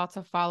her lots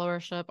of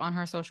followership on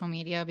her social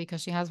media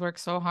because she has worked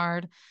so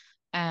hard.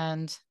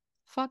 And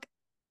fuck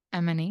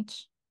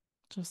MNH.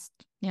 Just,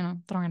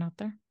 throwing it out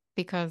there.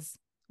 Because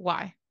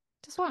why?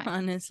 Just why?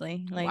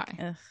 Honestly, like,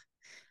 Why? ugh,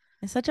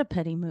 it's such a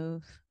petty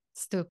move.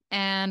 Stupid.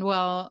 And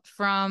well,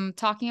 from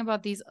talking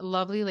about these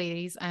lovely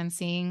ladies and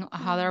seeing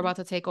how they're Mm. about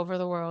to take over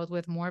the world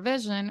with more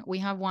vision, we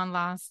have one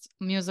last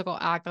musical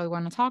act that we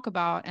want to talk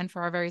about, and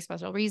for a very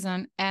special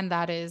reason, and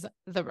that is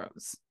The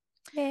Rose.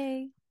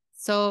 Yay.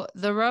 So,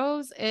 The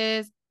Rose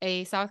is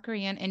a South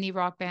Korean indie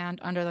rock band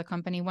under the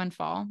company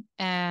Windfall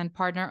and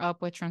partner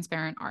up with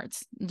Transparent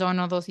Arts. Don't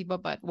know those people,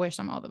 but wish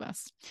them all the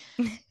best.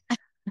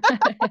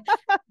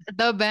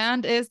 The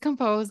band is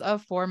composed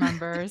of four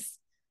members: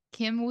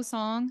 Kim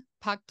Woo-sung,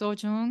 Park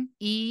Do-jung,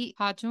 Lee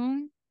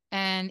Ha-jung,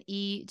 and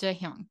Lee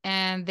Jae-hyung.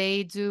 And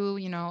they do,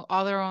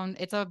 all their own.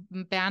 It's a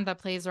band that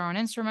plays their own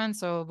instruments,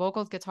 so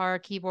vocals, guitar,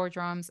 keyboard,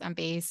 drums, and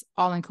bass,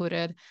 all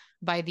included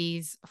by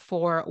these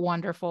four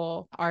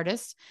wonderful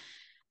artists.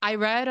 I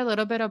read a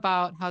little bit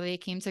about how they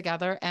came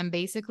together, and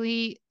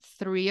basically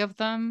three of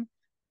them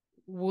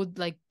would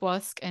like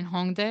busk and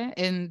Hongdae,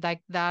 and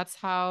like that's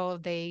how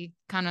they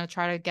kind of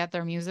try to get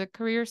their music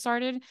career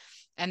started.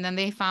 And then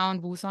they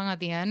found Woo-sung at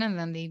the end, and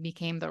then they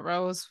became The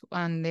Rose,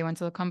 and they went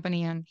to the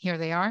company, and here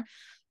they are.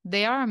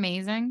 They are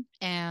amazing,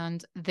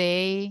 and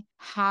they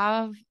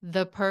have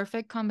the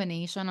perfect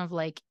combination of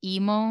like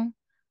emo,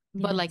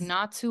 but like Yes.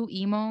 not too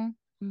emo,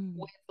 Mm.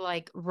 with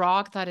like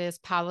rock that is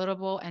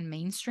palatable and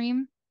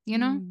mainstream, you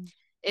know? Mm.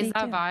 Is They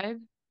that do. vibe?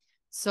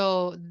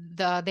 So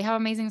they have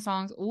amazing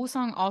songs.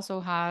 Woo-sung also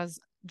has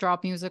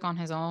drop music on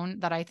his own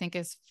that I think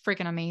is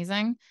freaking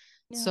amazing.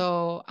 Yeah.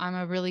 So I'm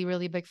a really,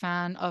 really big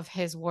fan of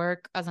his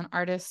work as an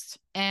artist.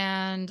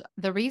 And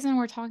the reason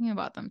we're talking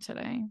about them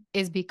today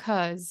is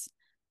because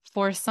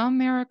for some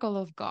miracle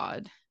of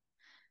God,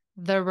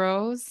 The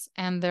Rose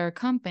and their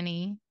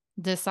company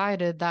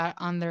decided that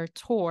on their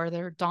tour,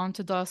 their Dawn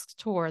to Dusk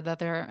tour that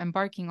they're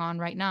embarking on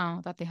right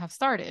now, that they have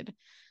started,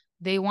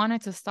 they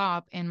wanted to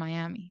stop in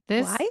Miami. Why?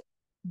 This Who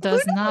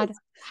does not knows?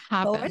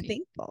 But we're happen.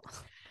 thankful.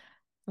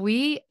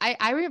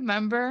 I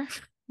remember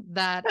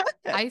that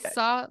I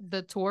saw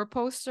the tour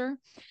poster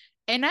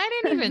and I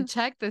didn't even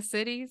check the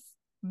cities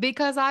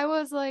because I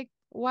was like,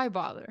 why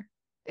bother?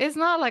 It's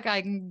not like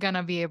I'm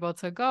gonna be able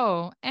to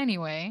go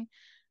anyway,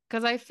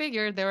 because I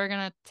figured they were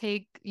gonna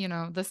take,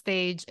 the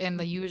stage in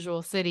the Mhm.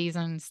 usual cities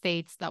and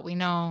states that we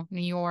know,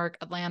 New York,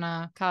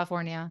 Atlanta,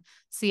 California,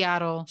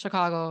 Seattle,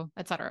 Chicago,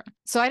 etc.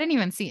 So I didn't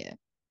even see it.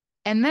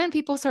 And then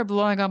people start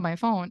blowing up my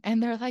phone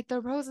and they're like, the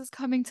Rose is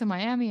coming to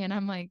Miami. And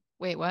I'm like,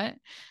 wait, what?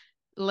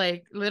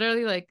 Like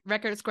literally like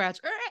record scratch.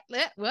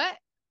 What?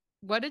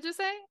 What did you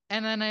say?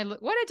 And then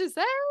what did you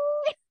say?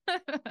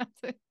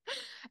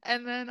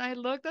 And then I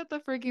looked at the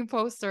freaking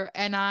poster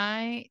and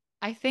I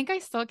think I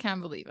still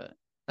can't believe it.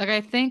 Like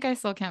I think I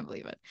still can't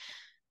believe it.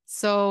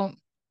 So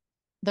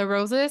the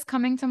Rosa is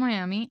coming to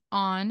Miami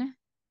on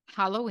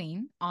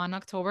Halloween on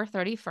October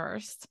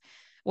 31st,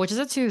 which is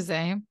a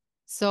Tuesday.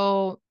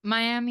 So,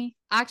 Miami,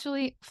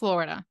 actually,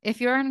 Florida. If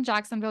you're in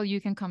Jacksonville,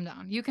 you can come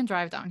down. You can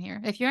drive down here.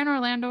 If you're in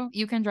Orlando,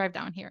 you can drive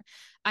down here.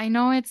 I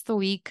know it's the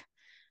week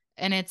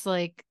and it's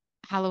like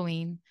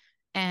Halloween.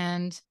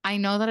 And I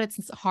know that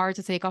it's hard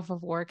to take off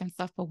of work and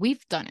stuff, but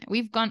we've done it.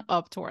 We've gone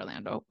up to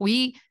Orlando.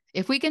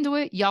 If we can do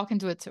it, y'all can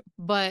do it too.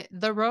 But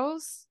the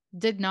Rose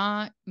did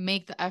not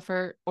make the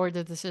effort or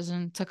the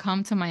decision to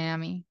come to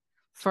Miami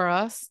for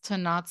us to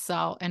not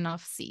sell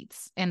enough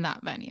seats in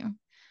that venue.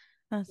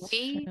 That's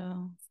We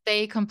true.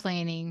 stay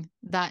complaining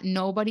that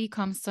nobody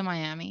comes to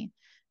Miami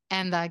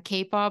and that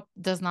K-pop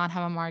does not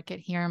have a market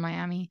here in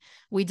Miami.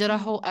 We did a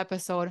whole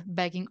episode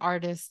begging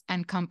artists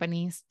and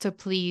companies to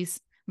please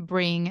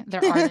bring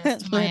their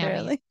artists to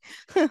Miami.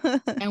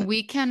 Literally. And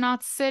we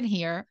cannot sit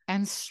here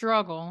and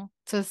struggle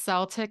to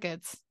sell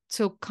tickets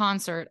to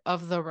concert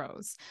of the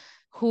Rose,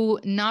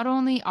 who not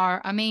only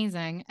are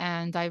amazing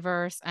and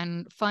diverse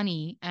and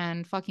funny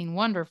and fucking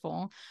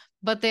wonderful,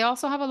 but they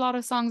also have a lot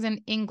of songs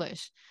in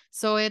English.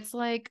 So it's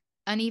like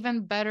an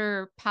even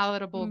better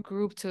palatable Mm.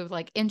 group to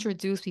like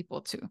introduce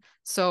people to.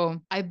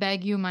 So I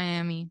beg you,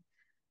 Miami,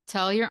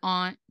 tell your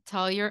aunt,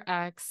 tell your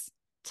ex,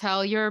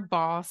 tell your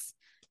boss,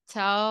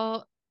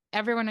 tell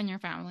everyone in your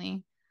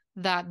family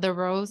that the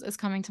Rose is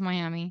coming to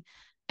Miami.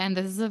 And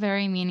this is a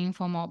very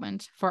meaningful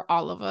moment for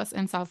all of us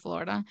in South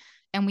Florida.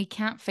 And we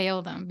can't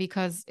fail them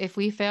because if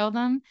we fail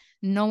them,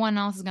 no one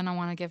else is going to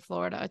want to give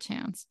Florida a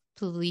chance.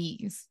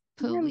 Please,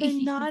 And they're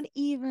please. not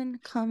even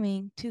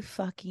coming to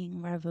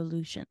fucking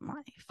Revolution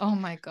Life. Oh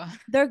my God.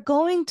 They're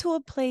going to a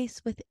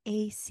place with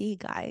AC,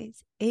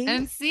 guys.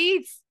 And AC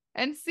seats.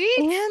 And seats.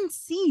 and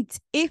seats.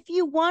 If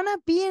you want to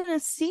be in a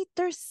seat,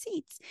 there's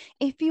seats.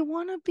 If you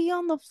want to be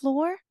on the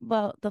floor,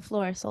 well, the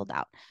floor is sold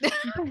out.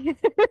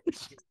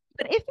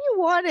 But if you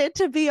wanted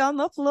to be on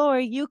the floor,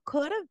 you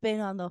could have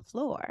been on the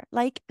floor.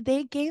 Like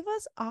they gave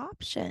us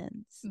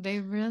options. They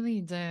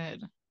really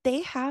did.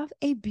 They have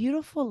a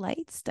beautiful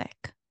light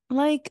stick.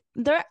 Like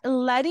they're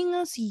letting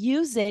us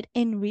use it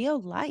in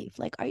real life.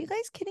 Like, are you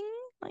guys kidding me?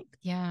 Like,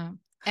 Yeah.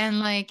 And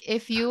like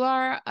if you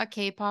are a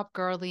K-pop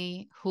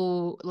girly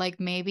who like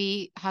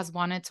maybe has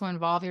wanted to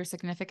involve your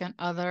significant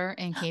other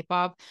in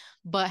K-pop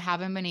but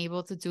haven't been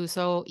able to do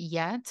so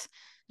yet,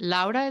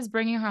 Laura is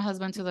bringing her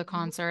husband to the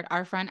concert.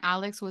 Our friend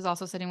Alex, who is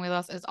also sitting with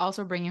us, is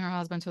also bringing her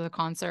husband to the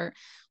concert.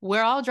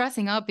 We're all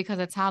dressing up because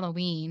it's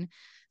Halloween.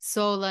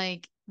 So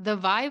like the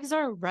vibes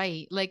are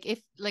right. Like if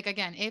like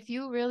again, if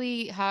you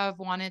really have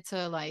wanted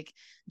to like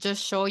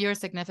just show your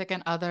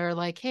significant other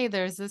like, hey,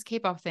 there's this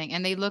K-pop thing,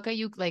 and they look at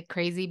you like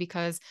crazy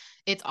because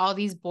it's all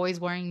these boys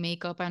wearing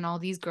makeup and all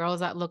these girls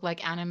that look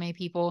like anime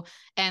people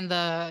and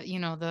the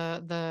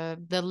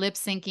lip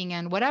syncing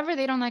and whatever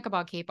they don't like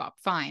about K-pop.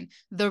 Fine.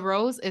 The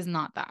Rose is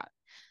not that.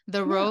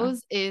 The yeah.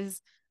 Rose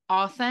is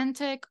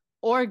authentic,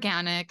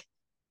 organic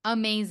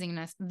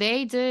amazingness.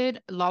 They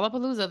did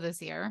Lollapalooza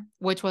this year,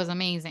 which was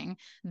amazing.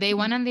 They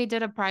went and they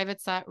did a private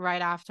set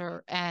right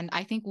after, and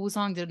I think Woo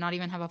did not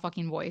even have a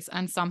fucking voice,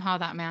 and somehow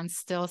that man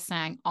still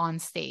sang on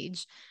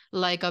stage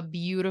like a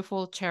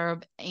beautiful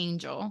cherub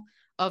angel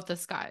of the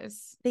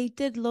skies. They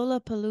did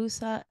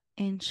Lollapalooza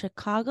in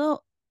Chicago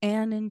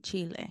and in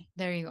Chile.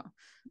 There you go.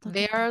 Look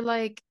They at that. are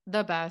like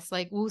the best.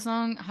 Like Woo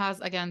has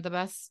again the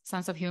best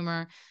sense of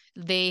humor.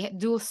 They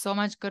do so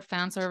much good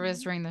fan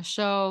service during the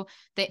show.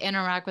 They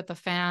interact with the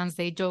fans.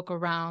 They joke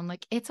around.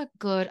 Like it's a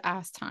good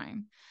ass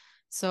time.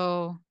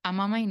 So I'm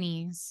on my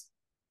knees,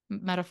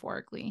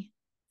 metaphorically,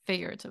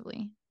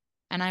 figuratively,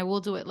 and I will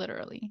do it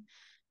literally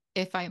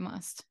if I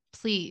must.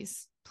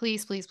 Please,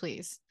 please, please,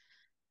 please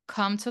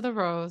come to the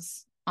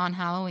Rose on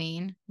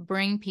Halloween,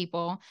 bring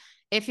people.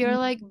 If you're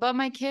like, but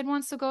my kid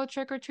wants to go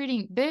trick or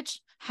treating, bitch,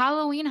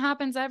 Halloween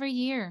happens every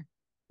year.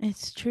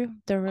 It's true.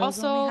 The rose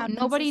only Also, happens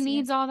nobody this year.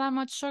 needs all that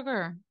much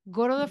sugar.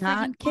 Go to the freaking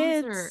Not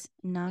concert. kids.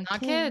 Not Not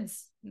kids.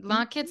 kids.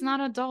 Not kids, Mhm.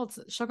 not adults.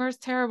 Sugar is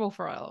terrible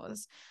for all of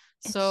us.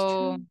 It's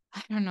So true.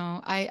 I don't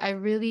know. I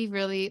really,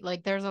 really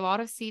like there's a lot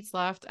of seats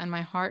left and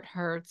my heart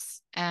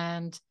hurts.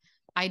 And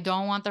I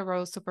don't want the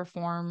Rose to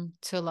perform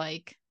to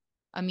like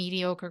a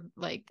mediocre,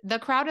 like the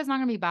crowd is not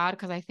gonna be bad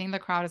because I think the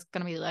crowd is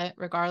gonna be lit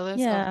regardless of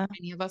Yeah. how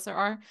many of us there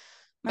are.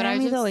 But I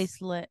Miami's just,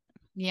 always lit.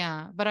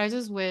 yeah, but I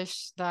just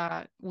wish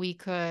that we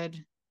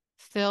could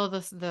fill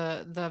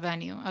the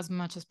venue as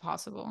much as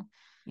possible,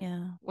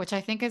 Yeah. which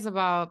I think is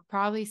about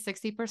probably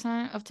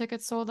 60% of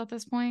tickets sold at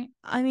this point.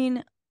 I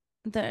mean,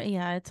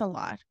 yeah, it's a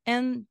lot.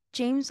 And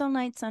James All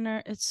Night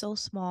Center is so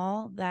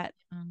small that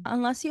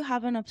unless you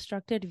have an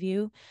obstructed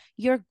view,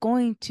 you're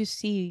going to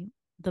see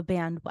the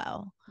band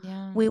well.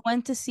 Yeah. We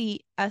went to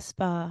see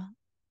Espa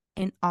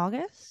in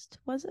August,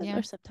 was it? Yeah.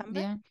 Or September?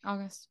 Yeah.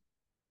 August.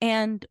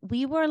 And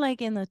we were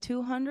like in the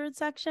 200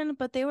 section,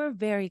 but they were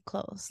very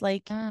close.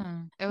 Like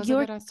Yeah. It was a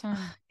you're good ass time.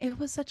 it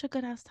was such a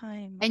good ass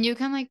time. And you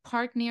can like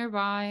park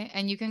nearby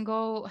and you can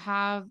go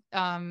have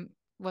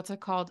what's it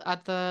called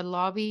at the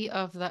lobby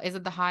of the, is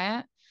it the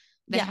Hyatt?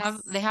 They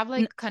Yes. have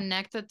like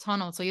connected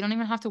tunnels, so you don't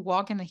even have to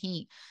walk in the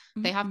heat.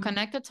 They have Mm-mm.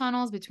 connected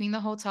tunnels between the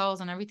hotels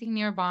and everything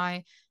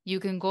nearby. You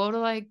can go to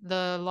like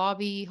the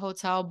lobby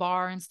hotel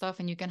bar and stuff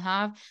and you can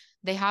have,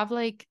 they have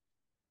like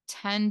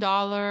 $10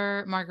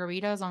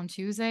 margaritas on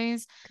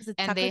Tuesdays, Because it's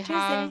and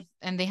Taco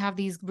Tuesday. they have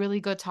these really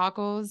good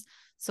tacos.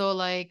 So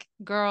like,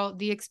 girl,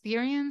 the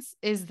experience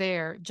is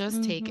there.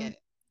 Just take Mm-hmm. it.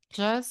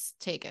 Just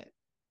take it.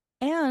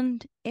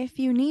 And if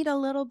you need a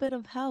little bit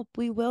of help,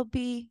 we will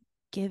be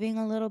giving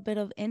a little bit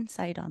of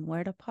insight on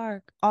where to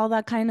park, all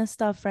that kind of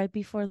stuff right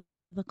before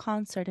the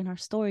concert in our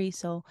story.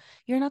 So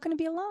you're not going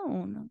to be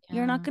alone.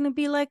 You're not Yeah. going to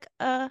be like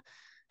a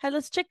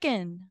headless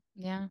chicken.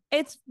 Yeah.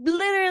 It's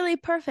literally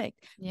perfect.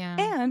 Yeah.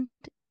 And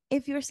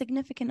if your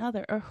significant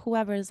other or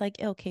whoever is like,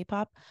 ill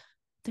K-pop,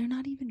 they're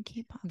not even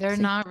K-pop. They're So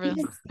you not can't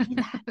really even say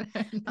that.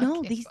 they're not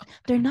No, K-pop.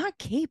 they're not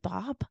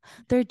K-pop.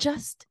 They're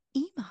just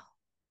emo.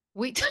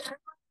 We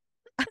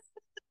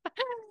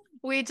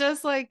we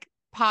just like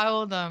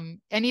pile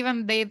them, and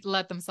even they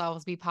let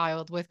themselves be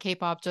piled with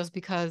K-pop just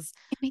because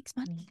It makes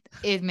money.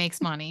 it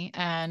makes money,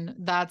 and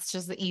that's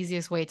just the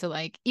easiest way to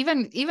like,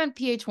 even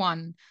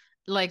PH1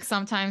 like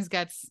sometimes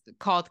gets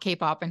called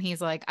K-pop, and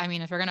he's like, I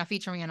mean, if you're gonna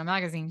feature me in a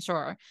magazine,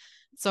 sure.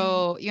 Mhm.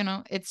 So,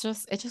 it's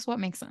just what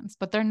makes sense.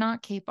 But they're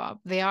not K-pop.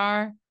 They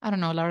are, I don't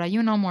know, Laura,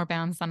 you know more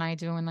bands than I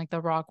do in like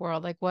the rock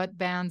world. Like what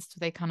bands do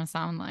they kind of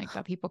sound like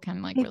that people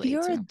can like If relate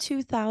you're a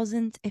to?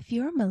 2000s, if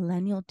you're a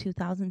millennial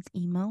 2000s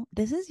emo,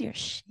 this is your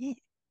shit.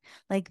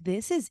 Like,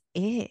 this is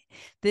it.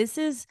 This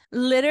is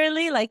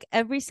literally like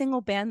every single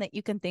band that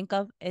you can think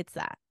of. It's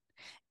that.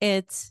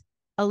 It's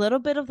a little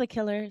bit of the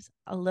Killers,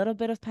 a little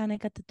bit of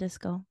Panic at the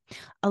Disco,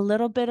 a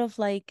little bit of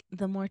like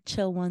the more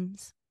chill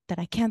ones that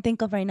I can't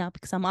think of right now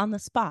because I'm on the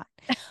spot.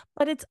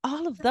 But it's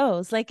all of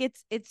those. Like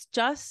it's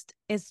just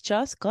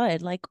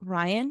good. Like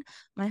Ryan,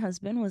 my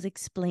husband, was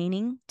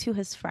explaining to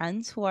his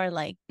friends who are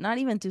like not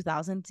even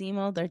 2000s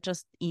emo, they're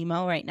just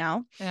emo right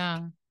now.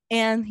 Yeah.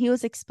 And he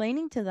was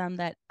explaining to them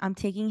that I'm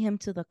taking him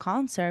to the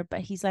concert,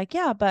 but he's like,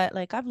 yeah, but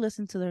like I've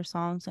listened to their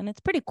songs and it's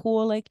pretty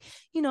cool. Like,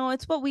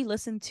 it's what we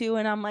listen to.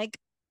 And I'm like,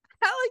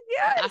 hell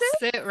yeah, That's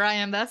dude. it,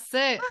 Ryan. That's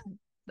it.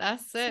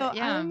 That's it. So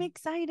Yeah. I'm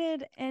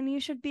excited and you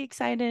should be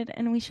excited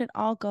and we should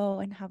all go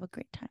and have a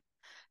great time.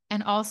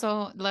 And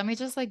also, let me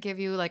just like give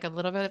you like a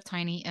little bit of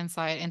tiny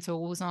insight into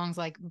Wuzong's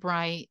like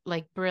bright,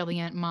 like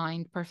brilliant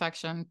mind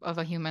perfection of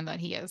a human that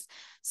he is.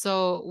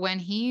 So when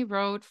he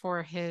wrote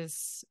for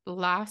his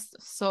last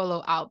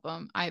solo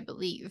album, I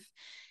believe,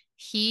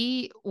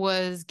 he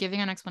was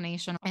giving an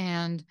explanation,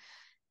 and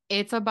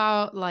it's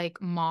about like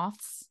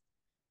moths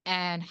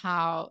and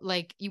how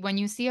like when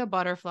you see a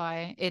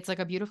butterfly, it's like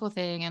a beautiful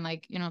thing, and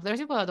like there's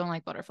people that don't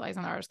like butterflies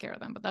and are scared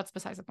of them, but that's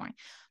besides the point.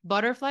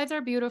 Butterflies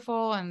are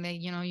beautiful, and they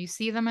you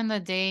see them in the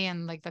day,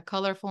 and like the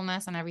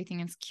colorfulness and everything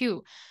is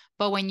cute.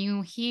 But when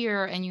you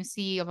hear and you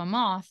see of a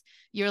moth,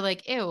 you're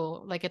like,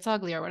 ew, like it's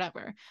ugly or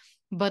whatever.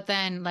 But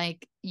then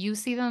like you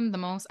see them the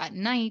most at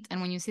night,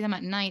 and when you see them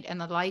at night and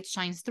the light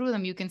shines through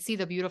them, you can see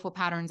the beautiful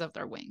patterns of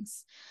their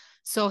wings.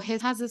 So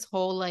his has this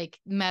whole like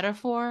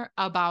metaphor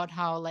about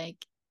how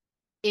like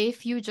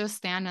if you just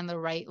stand in the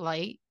right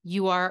light,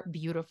 you are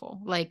beautiful.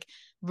 Like,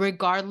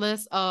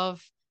 regardless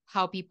of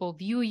how people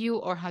view you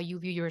or how you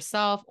view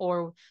yourself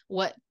or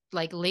what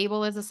like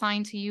label is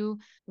assigned to you,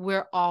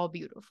 we're all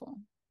beautiful.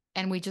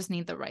 And we just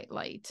need the right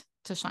light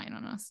to shine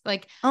on us.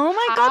 Like, Oh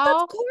my God, that's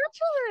how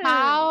gorgeous.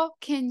 how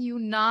can you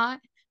not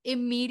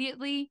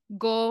immediately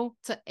go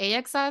to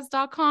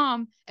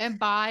axs.com and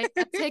buy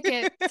a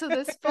ticket to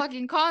this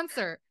fucking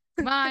concert?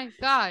 My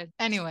God.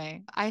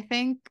 Anyway, I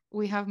think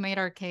we have made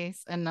our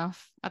case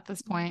enough at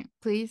this point.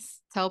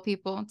 Please tell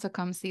people to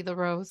come see the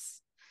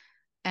Rose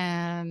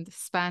and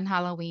spend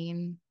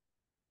Halloween,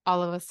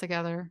 all of us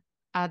together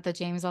at the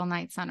James L.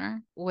 Knight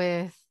Center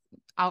with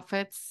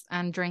outfits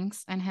and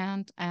drinks in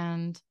hand.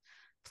 And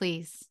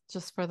please,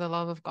 just for the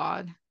love of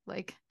God,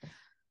 like,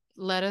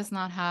 let us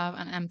not have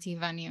an empty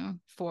venue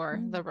for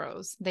the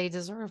Rose. They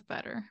deserve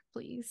better,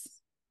 please.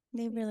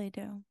 They really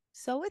do.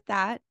 So with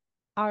that,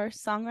 our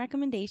song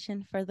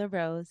recommendation for the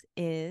Rose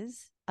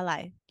is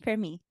Alive for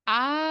me.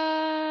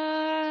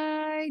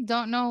 I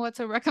don't know what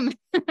to recommend.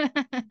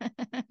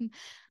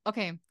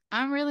 Okay,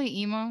 I'm really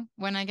emo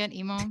when I get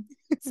emo.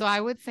 So I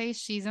would say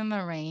She's in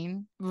the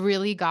Rain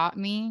really got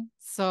me.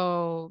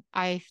 So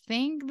I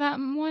think that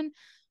one,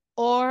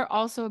 or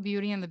also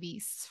Beauty and the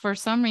Beast. For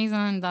some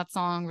reason, that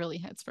song really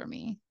hits for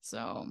me.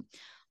 So,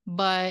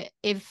 but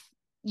if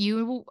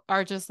you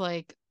are just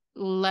like,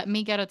 let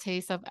me get a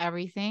taste of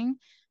everything,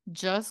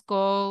 just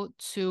go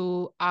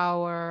to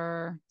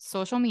our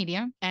social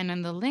media, and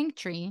in the link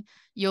tree,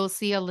 you'll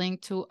see a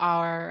link to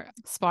our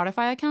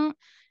Spotify account.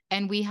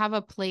 And we have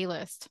a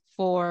playlist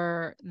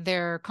for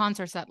their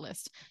concert set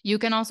list. You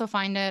can also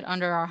find it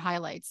under our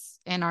highlights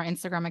in our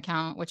Instagram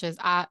account, which is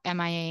at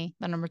MIA,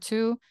 the number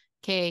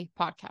 2K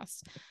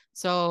podcast.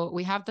 So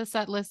we have the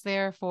set list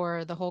there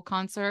for the whole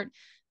concert.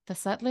 The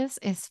set list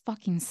is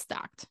fucking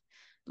stacked.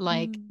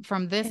 Like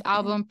from this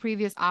album,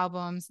 previous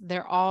albums,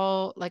 they're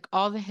all like,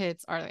 all the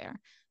hits are there.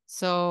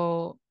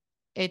 So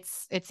it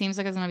seems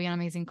like it's gonna be an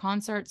amazing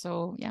concert.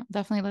 So yeah,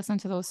 definitely listen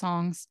to those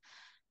songs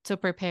to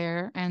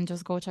prepare, and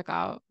just go check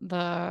out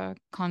the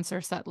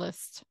concert set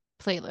list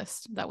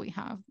playlist that we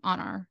have on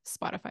our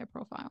Spotify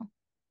profile.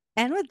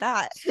 And with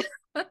that,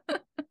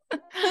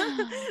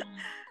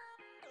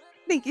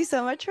 thank you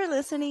so much for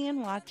listening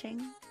and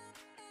watching.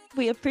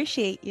 We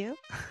appreciate you.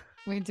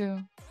 We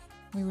do.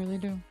 We really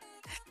do.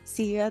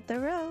 See you at the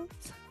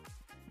roads.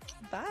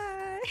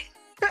 Bye.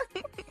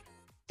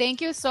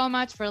 Thank you so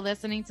much for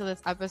listening to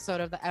this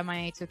episode of the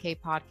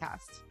MIA2K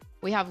podcast.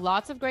 We have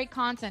lots of great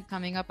content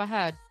coming up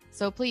ahead.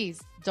 So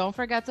please don't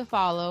forget to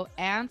follow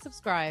and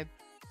subscribe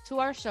to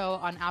our show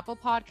on Apple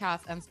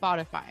Podcasts and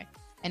Spotify.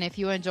 And if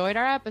you enjoyed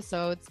our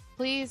episodes,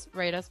 please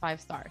rate us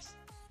 5 stars.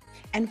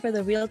 And for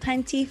the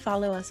real-time tea,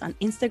 follow us on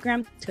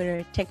Instagram,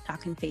 Twitter,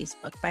 TikTok, and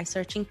Facebook by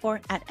searching for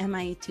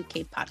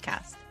 @MIA2K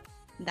podcast.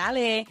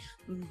 Dale.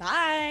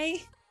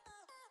 Bye.